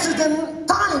 Yeah. This is the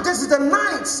time, this is the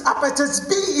night hepatitis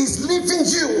B is leaving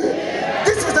you. Yeah.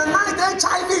 This is the night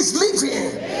HIV is leaving.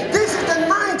 Yeah. This is the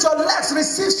night your legs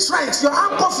receive strength, your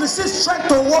ankles receive strength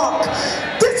to walk.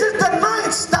 This is the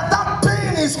night that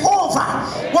pain is over.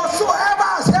 Whatsoever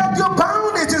has held you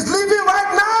bound, it is leaving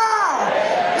right now.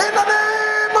 In the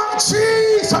name of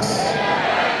Jesus.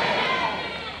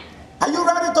 Are you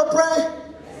ready to pray?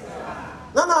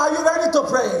 No, are you ready to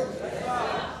pray?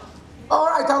 All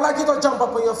right, I'd like you to jump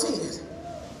up on your feet.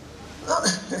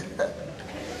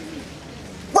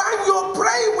 When you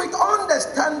pray with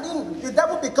understanding, the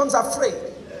devil becomes afraid.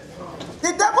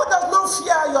 The devil does not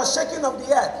fear your shaking of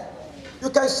the head. You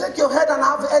can shake your head and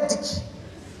have a headache.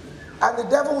 And the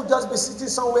devil will just be sitting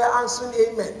somewhere answering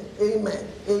amen, amen,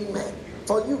 amen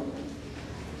for you.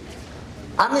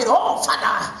 I mean, oh,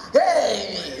 Father,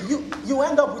 hey, you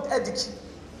end up with headache.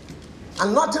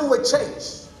 And nothing will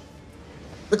change.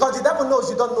 Because the devil knows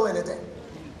you don't know anything.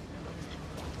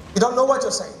 You don't know what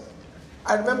you're saying.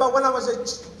 I remember when I was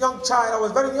a young child, I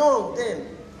was very young then,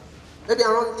 maybe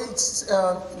around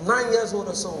 9 years old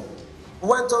or so. We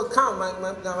went to a camp.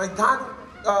 My dad,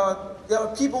 there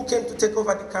were people came to take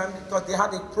over the camp because they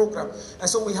had a program. And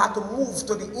so we had to move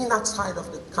to the inner side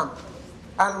of the camp.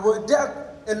 And we were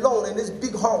there alone in this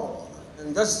big hall.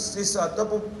 And just these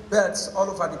double beds all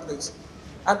over the place.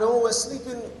 And when we were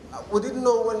sleeping, we didn't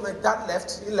know when my dad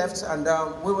left. He left and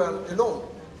we were alone.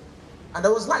 And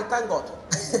there was light, thank God.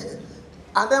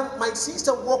 And then my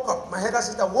sister woke up, my elder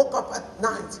sister woke up at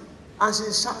night. And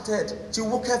she shouted, she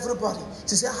woke everybody.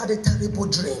 She said, I had a terrible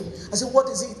dream. I said, what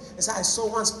is it? He said, I saw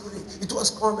one spirit. It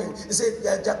was coming. He said,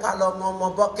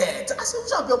 my bucket. I said, who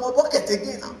shall be my bucket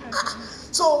again?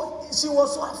 So she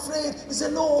was so afraid. He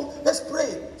said, no, let's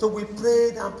pray. So we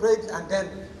prayed, and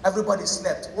then everybody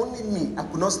slept. Only me, I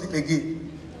could not sleep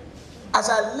again. As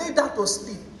I lay down to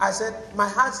sleep, I said,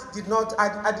 my eyes did not,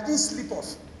 I didn't sleep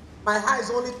off. My eyes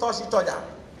only touched each other.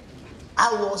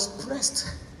 I was pressed.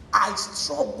 I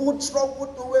struggled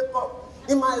to wake up.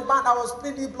 In my mind, I was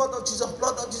pleading blood of Jesus,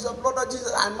 blood of Jesus, blood of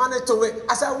Jesus. I managed to wake.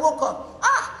 As I woke up,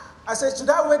 I said, should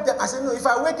I wake them? I said, no, if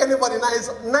I wake anybody now, it's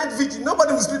night vigil.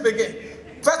 Nobody will sleep again.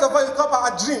 First of all, you come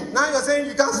out a dream. Now you're saying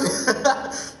you can't sleep.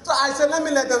 So I said, let me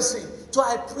let them sleep. So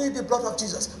I prayed the blood of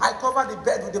Jesus. I covered the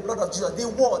bed with the blood of Jesus. The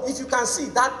wall, if you can see,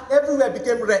 that everywhere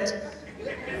became red.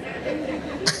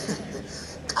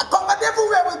 I covered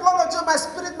everywhere with blood of Jesus. My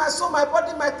spirit, my soul, my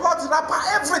body, my clothes, wrapper,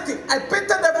 everything. I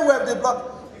painted everywhere with the blood.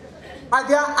 My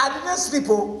dear, I didn't sleep.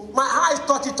 Oh. My eyes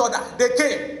touched each other. They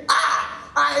came.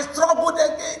 I struggled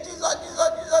again. Jesus,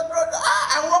 brother.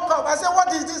 I woke up. I said,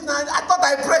 what is this now? I thought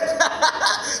I prayed.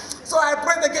 So I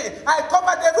prayed again. I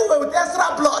covered everywhere with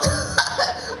extra blood.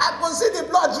 I could see the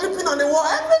blood dripping on the wall.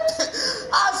 Everything.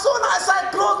 As soon as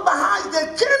I closed my eyes, they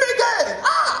came again.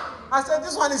 I said,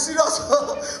 this one is serious.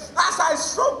 As I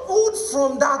struggled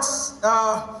from that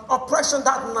oppression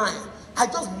that night, I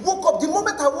just woke up. The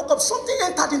moment I woke up, something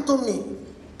entered into me.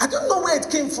 I don't know where it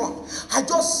came from.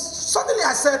 Suddenly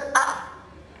I said,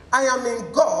 I am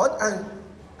in God and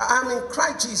I am in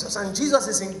Christ Jesus and Jesus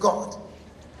is in God.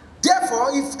 Therefore,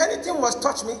 if anything must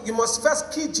touch me, you must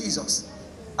first kill Jesus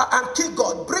and kill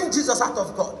God. Bring Jesus out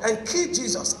of God and kill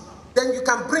Jesus. Then you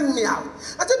can bring me out.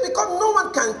 I said, because no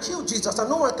one can kill Jesus and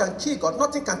no one can kill God,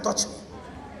 nothing can touch me.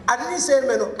 I didn't say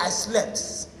amen, no, I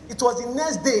slept. It was the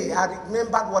next day I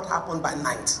remembered what happened by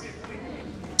night.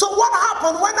 So what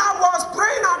happened when I was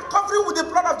praying and covering with the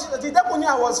blood of Jesus? The devil knew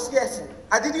I was fearful.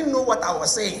 I didn't know what I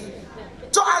was saying.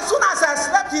 So as soon as I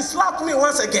slept, he slapped me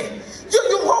once again.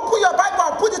 You open your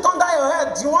Bible and put it under your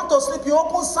head. You want to sleep, you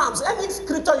open Psalms. Any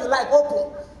scripture you like,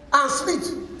 open and sleep.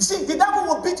 You see, the devil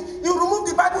will beat you. Remove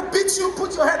the Bible, beat you,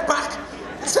 put your head back.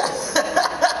 Because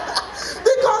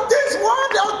this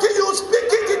word, until you speak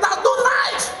it, it has no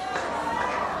life.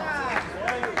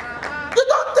 You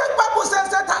don't take Bible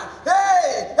says Satan,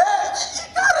 hey,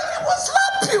 he will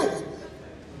slap you.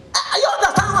 You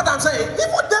understand what I'm saying?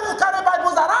 Even devil carry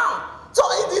Bibles around. So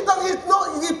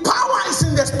the power is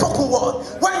in the spoken word.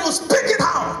 When you speak it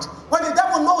out, when the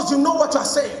devil knows you know what you are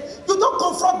saying, you don't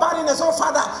confront barrenness. Oh,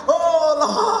 Father, oh,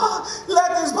 Lord,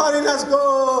 let this barrenness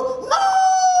go. No,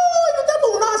 the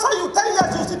devil will not answer you. 10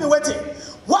 years, you'll still be waiting.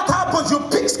 What happens? You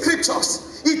pick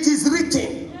scriptures. It is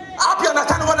written. I hope you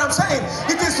understand what I'm saying.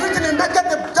 It is written in Mecca,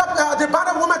 the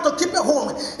barren woman to keep a home.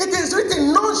 It is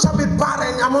written, none shall be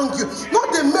barren among you.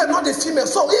 Not the male, not the female.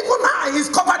 So even I is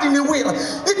covered in the will.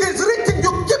 It is written,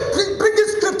 you keep bringing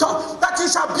scripture that you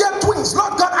shall bear twins.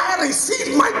 Lord God, I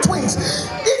receive my twins.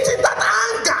 It is that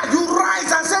anger you rise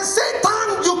and say,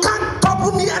 Satan, you can't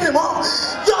trouble me anymore.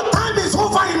 Your time is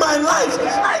over in my life.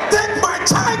 I take my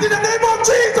child in the name of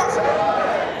Jesus.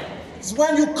 It's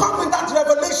when you come in that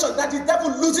revelation that the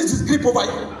devil loses his grip over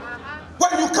you.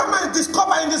 When you come and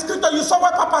discover in the scripture, you saw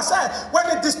what Papa said. When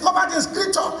he discovered in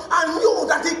scripture and knew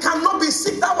that he cannot be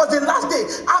sick, that was the last day.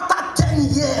 After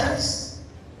 10 years,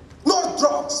 no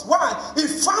drugs. Why? He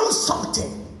found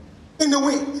something in the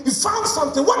way. He found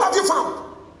something. What have you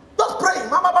found? Just pray.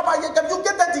 Mama, Papa, you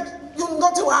get that,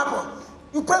 nothing will happen.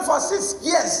 You pray for 6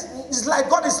 years. It's like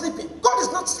God is sleeping. God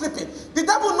is not sleeping. The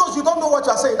devil knows you don't know what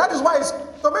you are saying. That is why he's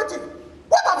tormenting.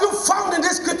 What have you found in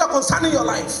this scripture concerning your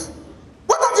life?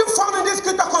 What have you found in this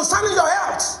scripture concerning your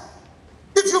health?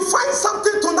 If you find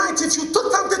something tonight, if you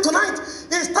took something tonight,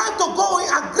 it's time to go in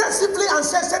aggressively and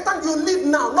say, Satan, you leave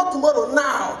now, not tomorrow,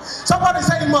 now. Somebody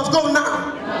say you must go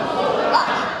now.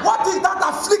 What is that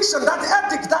affliction, that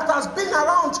ethic that has been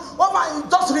around over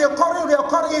just reoccurring?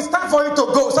 It's time for you to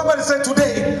go. Somebody say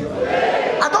today.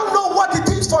 I don't know what it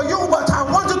is for you, but I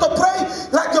want you to pray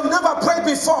like you've never prayed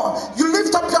before. You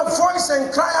lift up your voice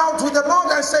and cry out with the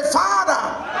Lord and say, Father,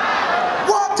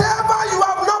 whatever you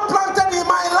have not planted in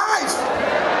my life,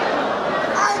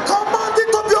 I command it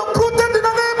to be uprooted in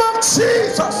the name of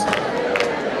Jesus.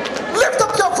 Lift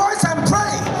up your voice and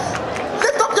pray.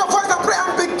 Lift up your voice and pray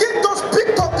and begin to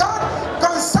speak to God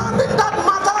concerning that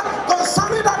matter,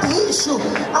 concerning that issue,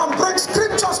 and bring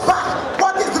scriptures back.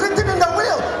 What is written in the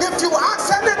will? If you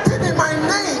ask anything in my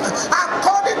name,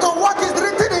 according to what is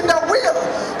written in the will,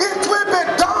 it will be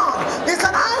done. He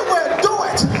said, I will do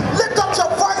it. Lift up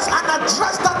your voice and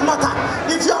address that matter.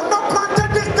 If you have not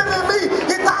planted this thing in me,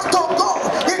 it has to go.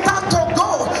 It has to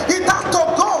go. It has to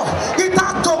go. It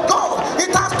has to go.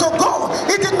 It has to go.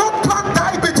 It did not plant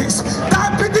diabetes.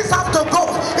 Diabetes has to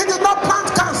go. It did not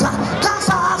plant cancer.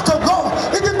 Cancer has to go.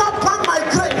 It did not plant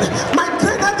migraine.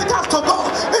 Migraine has to go.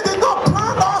 It did not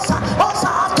plant ulcer. Ulcer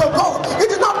has to go. It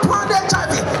did not plant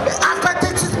HIV.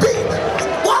 Hepatitis B.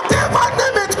 Whatever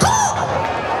name it called,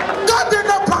 God did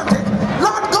not plant it.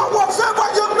 Lord God, whatever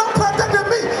you have not planted in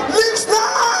me, leaves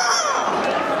now.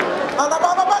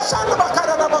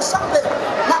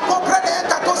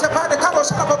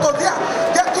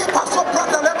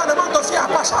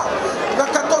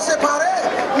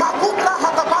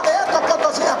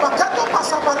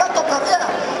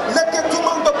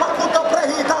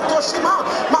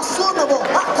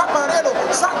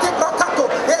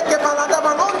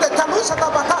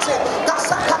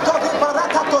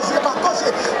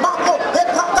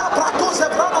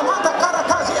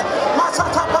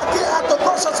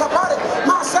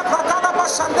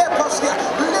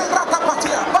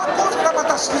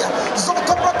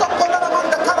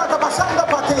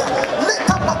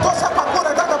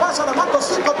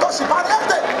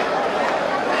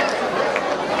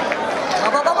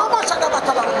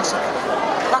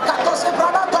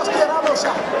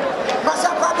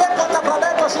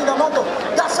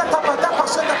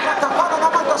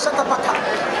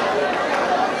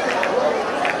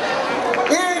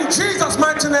 In Jesus'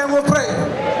 mighty name we pray.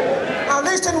 Now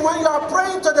listen, when you are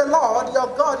praying to the Lord, your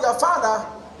God, your Father,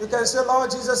 you can say,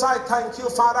 Lord Jesus, I thank you.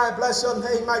 Father, I bless your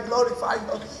name. I glorify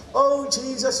you. Oh,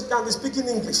 Jesus, you can be speaking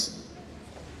English.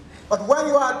 But when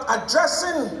you are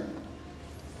addressing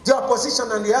the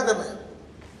opposition and the enemy,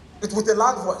 it's with a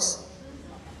loud voice.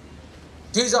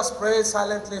 Jesus prayed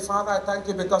silently, Father, I thank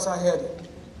you because I heard you.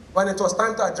 When it was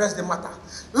time to address the matter,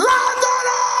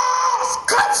 Lazarus,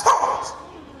 come forth!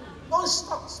 Don't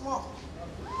stop small.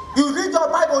 You read your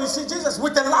Bible, you see Jesus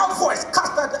with a loud voice,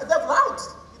 cast the devil out.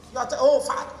 You are saying, oh,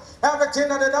 Father, everything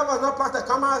that the devil has not planted,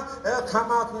 come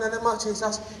out in the name of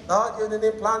Jesus. Lord, you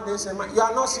didn't plant this. You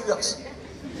are not serious.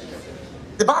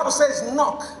 The Bible says,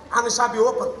 knock, and it shall be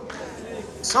opened.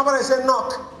 Somebody say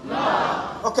knock.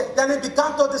 Knock. Okay, then he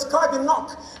began to describe the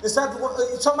knock. He said,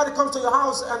 somebody comes to your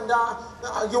house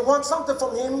and you want something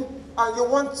from him, and you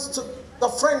want the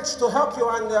friend to help you,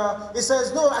 and he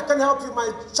says, no, I can't help you,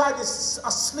 my child is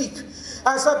asleep. And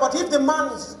I said, but if the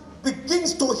man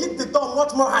begins to hit the door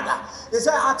much more harder, he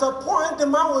said, at a point the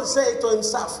man will say to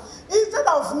himself, instead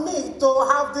of me to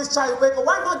have this child wake up,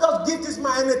 why not just give this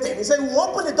man anything? He said, you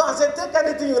open the door and say, take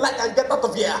anything you like and get out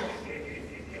of here.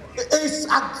 It's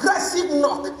aggressive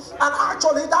knock. And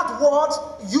actually that word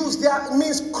used there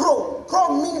means crow.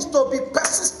 Crow means to be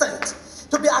persistent,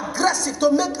 to be aggressive,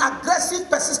 to make aggressive,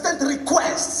 persistent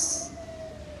requests.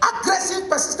 Aggressive,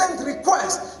 persistent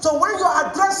requests. So when you're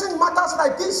addressing matters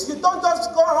like this, you don't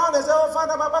just go around and say, oh,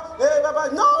 Father, Baba, hey,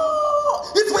 Baba. No,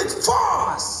 it's with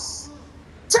force.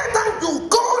 Satan, you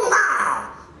go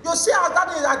now. You see how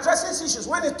that is addressing issues.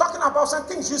 When he's talking about some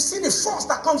things, you see the force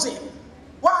that comes in.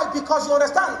 Why? Because you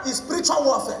understand it's spiritual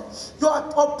warfare. You are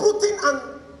uprooting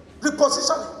and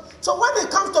repositioning. So when it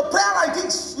comes to prayer like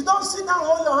this, you don't sit down,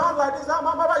 hold your hand like this,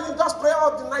 you just pray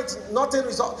all the night, nothing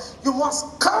result. You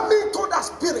must come into the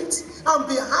spirit and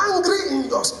be angry in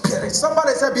your spirit.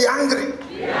 Somebody say, be angry.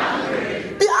 Be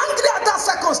angry. Be angry at that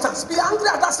circumstance. Be angry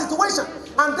at that situation.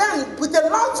 And then with a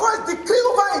loud voice, decree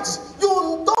over it.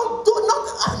 You don't do not.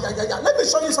 Let me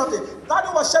show you something. Daddy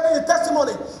was sharing the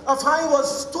testimony of how he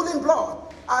was stooling blood.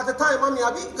 At the time, Mommy,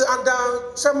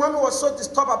 and Mommy was so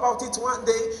disturbed about it one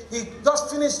day. He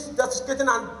just finished defecating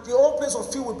and the whole place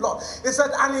was filled with blood. He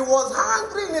said, and he was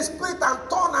angry in his spirit and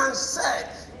turned and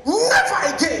said,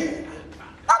 never again.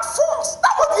 That force,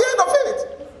 that was the end of it.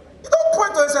 You don't point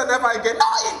went to say never again. No,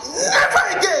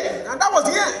 never again. And that was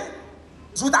the end.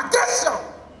 It's with aggression.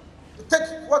 You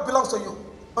take what belongs to you.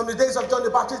 From the days of John the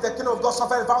Baptist, the kingdom of God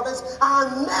suffered violence,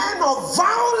 and men of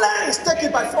violence take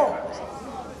it by force.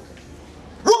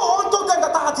 Woe unto them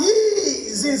that are at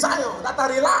ease in Zion, that are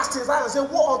relaxed in Zion. Say,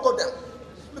 woe unto them.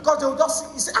 Because they will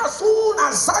just see, as soon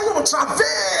as Zion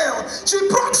travailed, she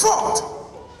brought forth.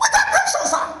 With aggression,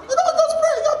 sir. You don't just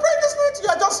pray. You're praying this night.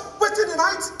 You're just wasting the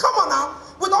night. Come on now.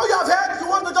 With all you have heard, you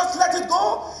want to just let it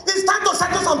go? It's time to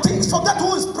settle some things. Forget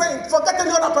who is praying. Forget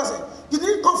any other person. You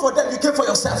didn't come for them. You came for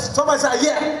yourself. Somebody say,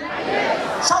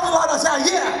 yeah. Shout it loud and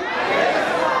say, yeah.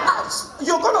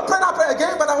 You're going to pray that prayer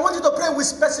again, but I want you to pray with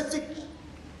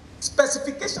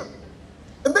specification.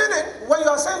 Meaning, when you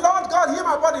are saying, Lord God, heal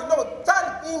my body, no,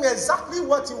 tell him exactly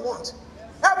what you want.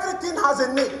 Everything has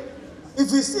a name.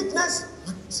 If it's sickness,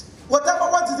 what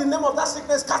is the name of that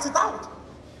sickness? Cast it out.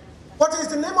 What is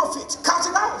the name of it? Cast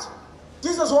it out.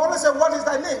 Jesus will always say, what is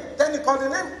thy name? Then he called the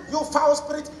name. You foul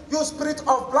spirit, you spirit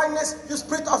of blindness, you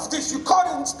spirit of this. You call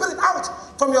the spirit out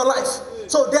from your life.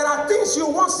 So there are things you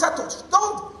want settled.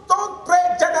 Don't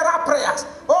pray general prayers.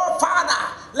 Oh, Father,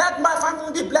 let my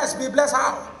family be blessed. Be blessed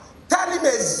how? Tell him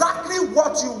exactly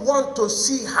what you want to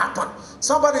see happen.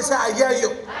 Somebody say, I hear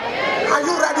you. Are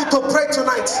you ready to pray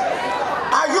tonight?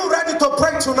 Are you ready to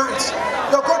pray tonight?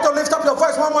 You're going to lift up your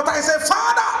voice one more time and say,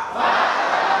 Father,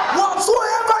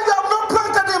 whatsoever you have not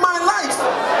planted in my life,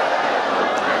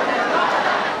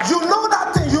 you know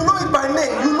that thing, you know it by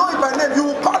name, you know it by name, you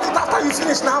will call it after you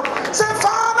finish now. Say,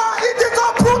 Father, it is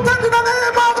uprooted in the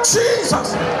name of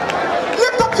Jesus.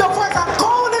 Lift up your voice and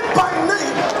call it by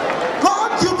name.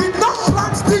 Lord, you did not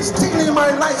plant this thing in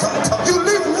my life. You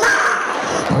live now.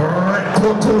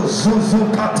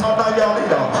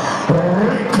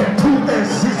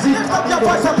 Lift up your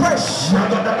voice and pray.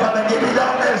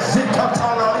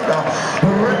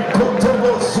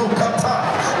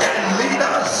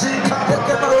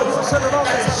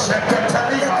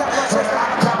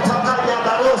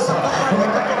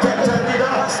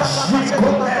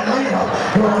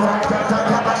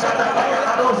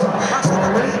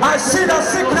 I see the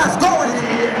sickness going.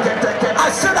 I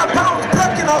see the bound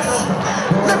breaking off.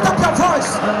 Lift up your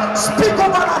voice. Speak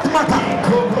over that matter.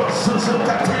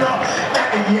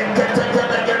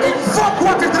 Invoke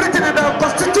what is written in the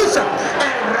Constitution.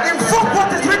 Invoke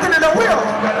what is written in the will.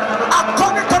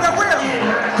 According to the will.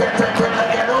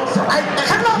 I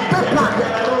cannot be blind.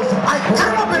 I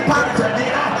cannot be blind.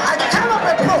 I cannot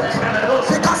be broke.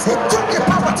 Because he took the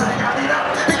poverty.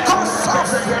 Because of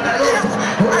him,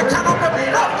 I cannot be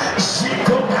broke.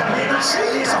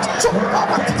 Jesus took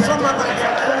poverty from my life.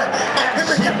 He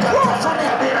became poor from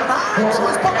me. So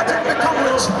his poverty become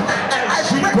rich. I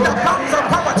break the bounds of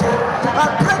poverty. I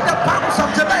break the bounds of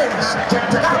delays.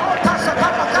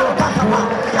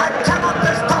 I cannot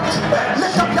be stopped.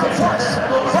 Lift up your voice.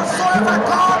 Whatsoever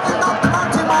God did not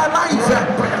plant in my life,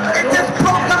 it is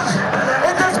broken.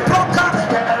 It is broken.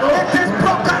 It is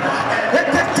broken.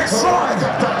 It is destroyed.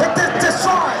 It is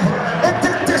destroyed. It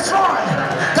is destroyed.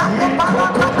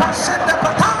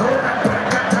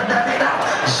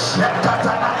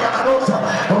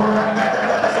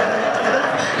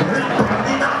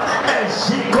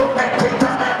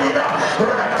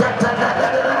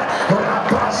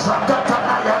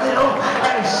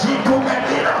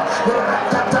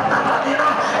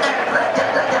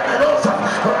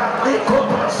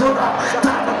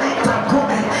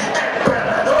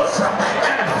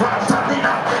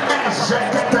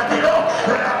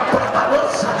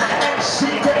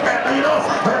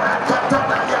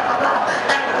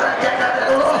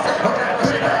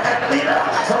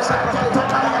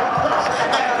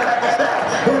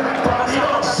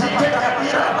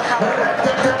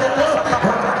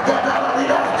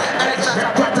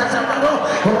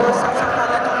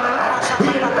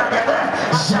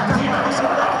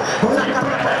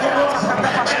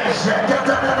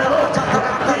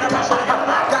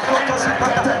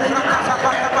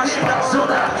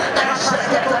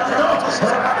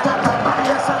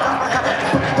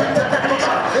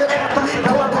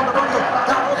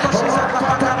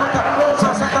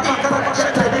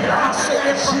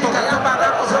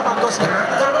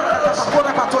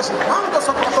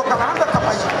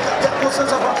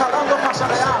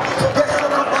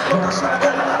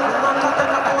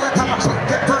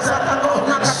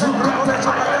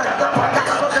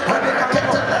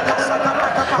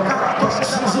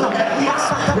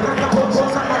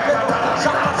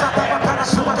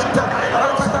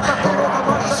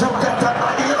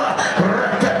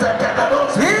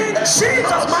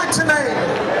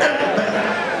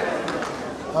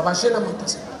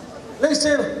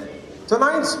 Listen,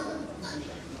 tonight,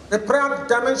 The prayer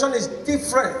dimension is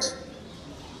different.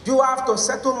 You have to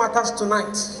settle matters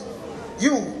tonight.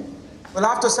 You will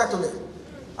have to settle it.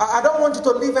 I don't want you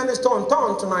to leave any stone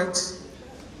unturned tonight.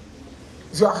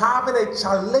 If you're having a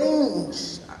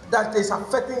challenge that is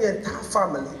affecting your entire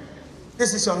family,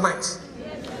 this is your night.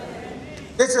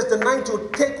 This is the night to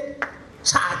take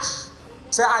charge.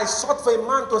 Say, I sought for a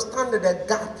man to stand in the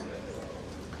gap.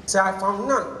 Say, I found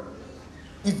none.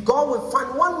 If God will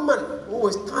find one man who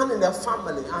will stand in their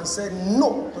family and say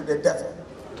no to the devil,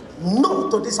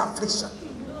 no to this affliction,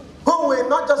 who will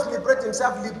not just liberate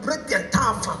himself, liberate the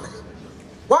entire family.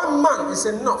 One man is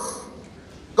enough.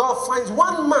 God finds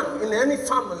one man in any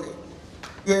family,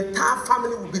 the entire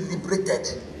family will be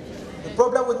liberated. The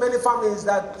problem with many families is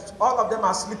that all of them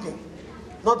are sleeping.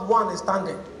 Not one is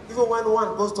standing. Even when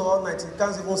one goes to all night, he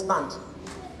can't even stand.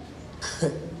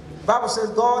 The Bible says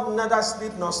God neither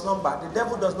sleep nor slumber. The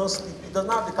devil does not sleep. He does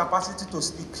not have the capacity to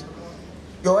sleep.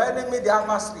 Your enemy, the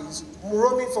adversary, is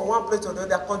roaming from one place to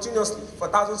another continuously for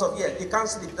thousands of years. He can't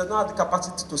sleep. He does not have the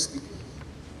capacity to sleep.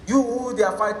 You who they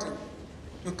are fighting,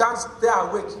 you can't stay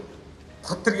awake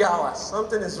for 3 hours.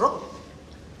 Something is wrong.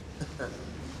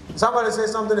 Somebody say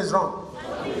something is wrong.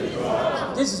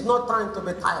 This is not time to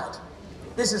be tired.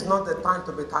 This is not the time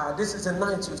to be tired. This is the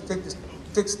night you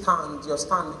take stand, your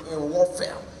stand in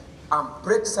warfare and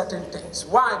break certain things.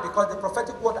 Why? Because the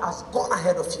prophetic word has gone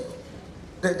ahead of you.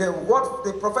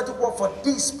 The prophetic word for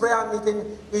this prayer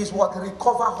meeting is what?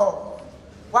 Recover all.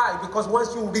 Why? Because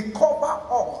once you recover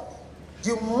all,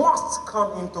 you must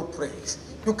come into praise.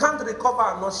 You can't recover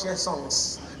and not share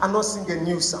songs and not sing a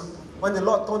new song. When the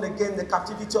Lord turned again the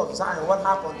captivity of Zion, what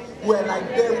happened? We were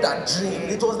like them that dream.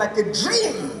 It was like a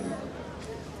dream.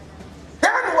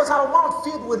 Then was our mouth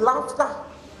filled with laughter.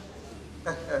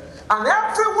 And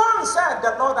everyone said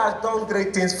the Lord has done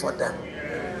great things for them.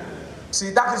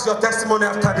 See, that is your testimony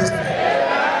after this.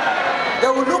 They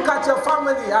will look at your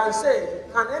family and say,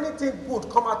 can anything good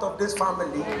come out of this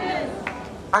family?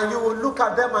 And you will look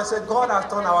at them and say, God has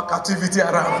turned our captivity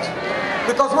around.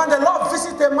 Because when the Lord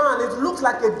visits a man, it looks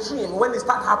like a dream when it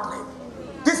starts happening.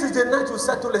 This is the night you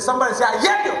settle it. Somebody say, I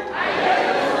hear you. I hear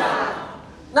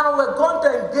you. Now we're going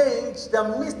to engage the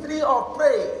mystery of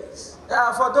praise.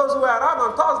 For those who are around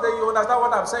on Thursday, you understand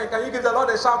what I'm saying. Can you give the Lord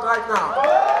a shout right now?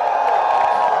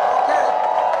 Okay.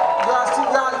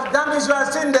 That means you are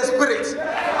still in the spirit.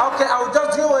 Okay, I will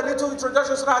just do a little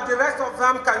introduction so that the rest of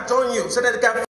them can join you. So that they can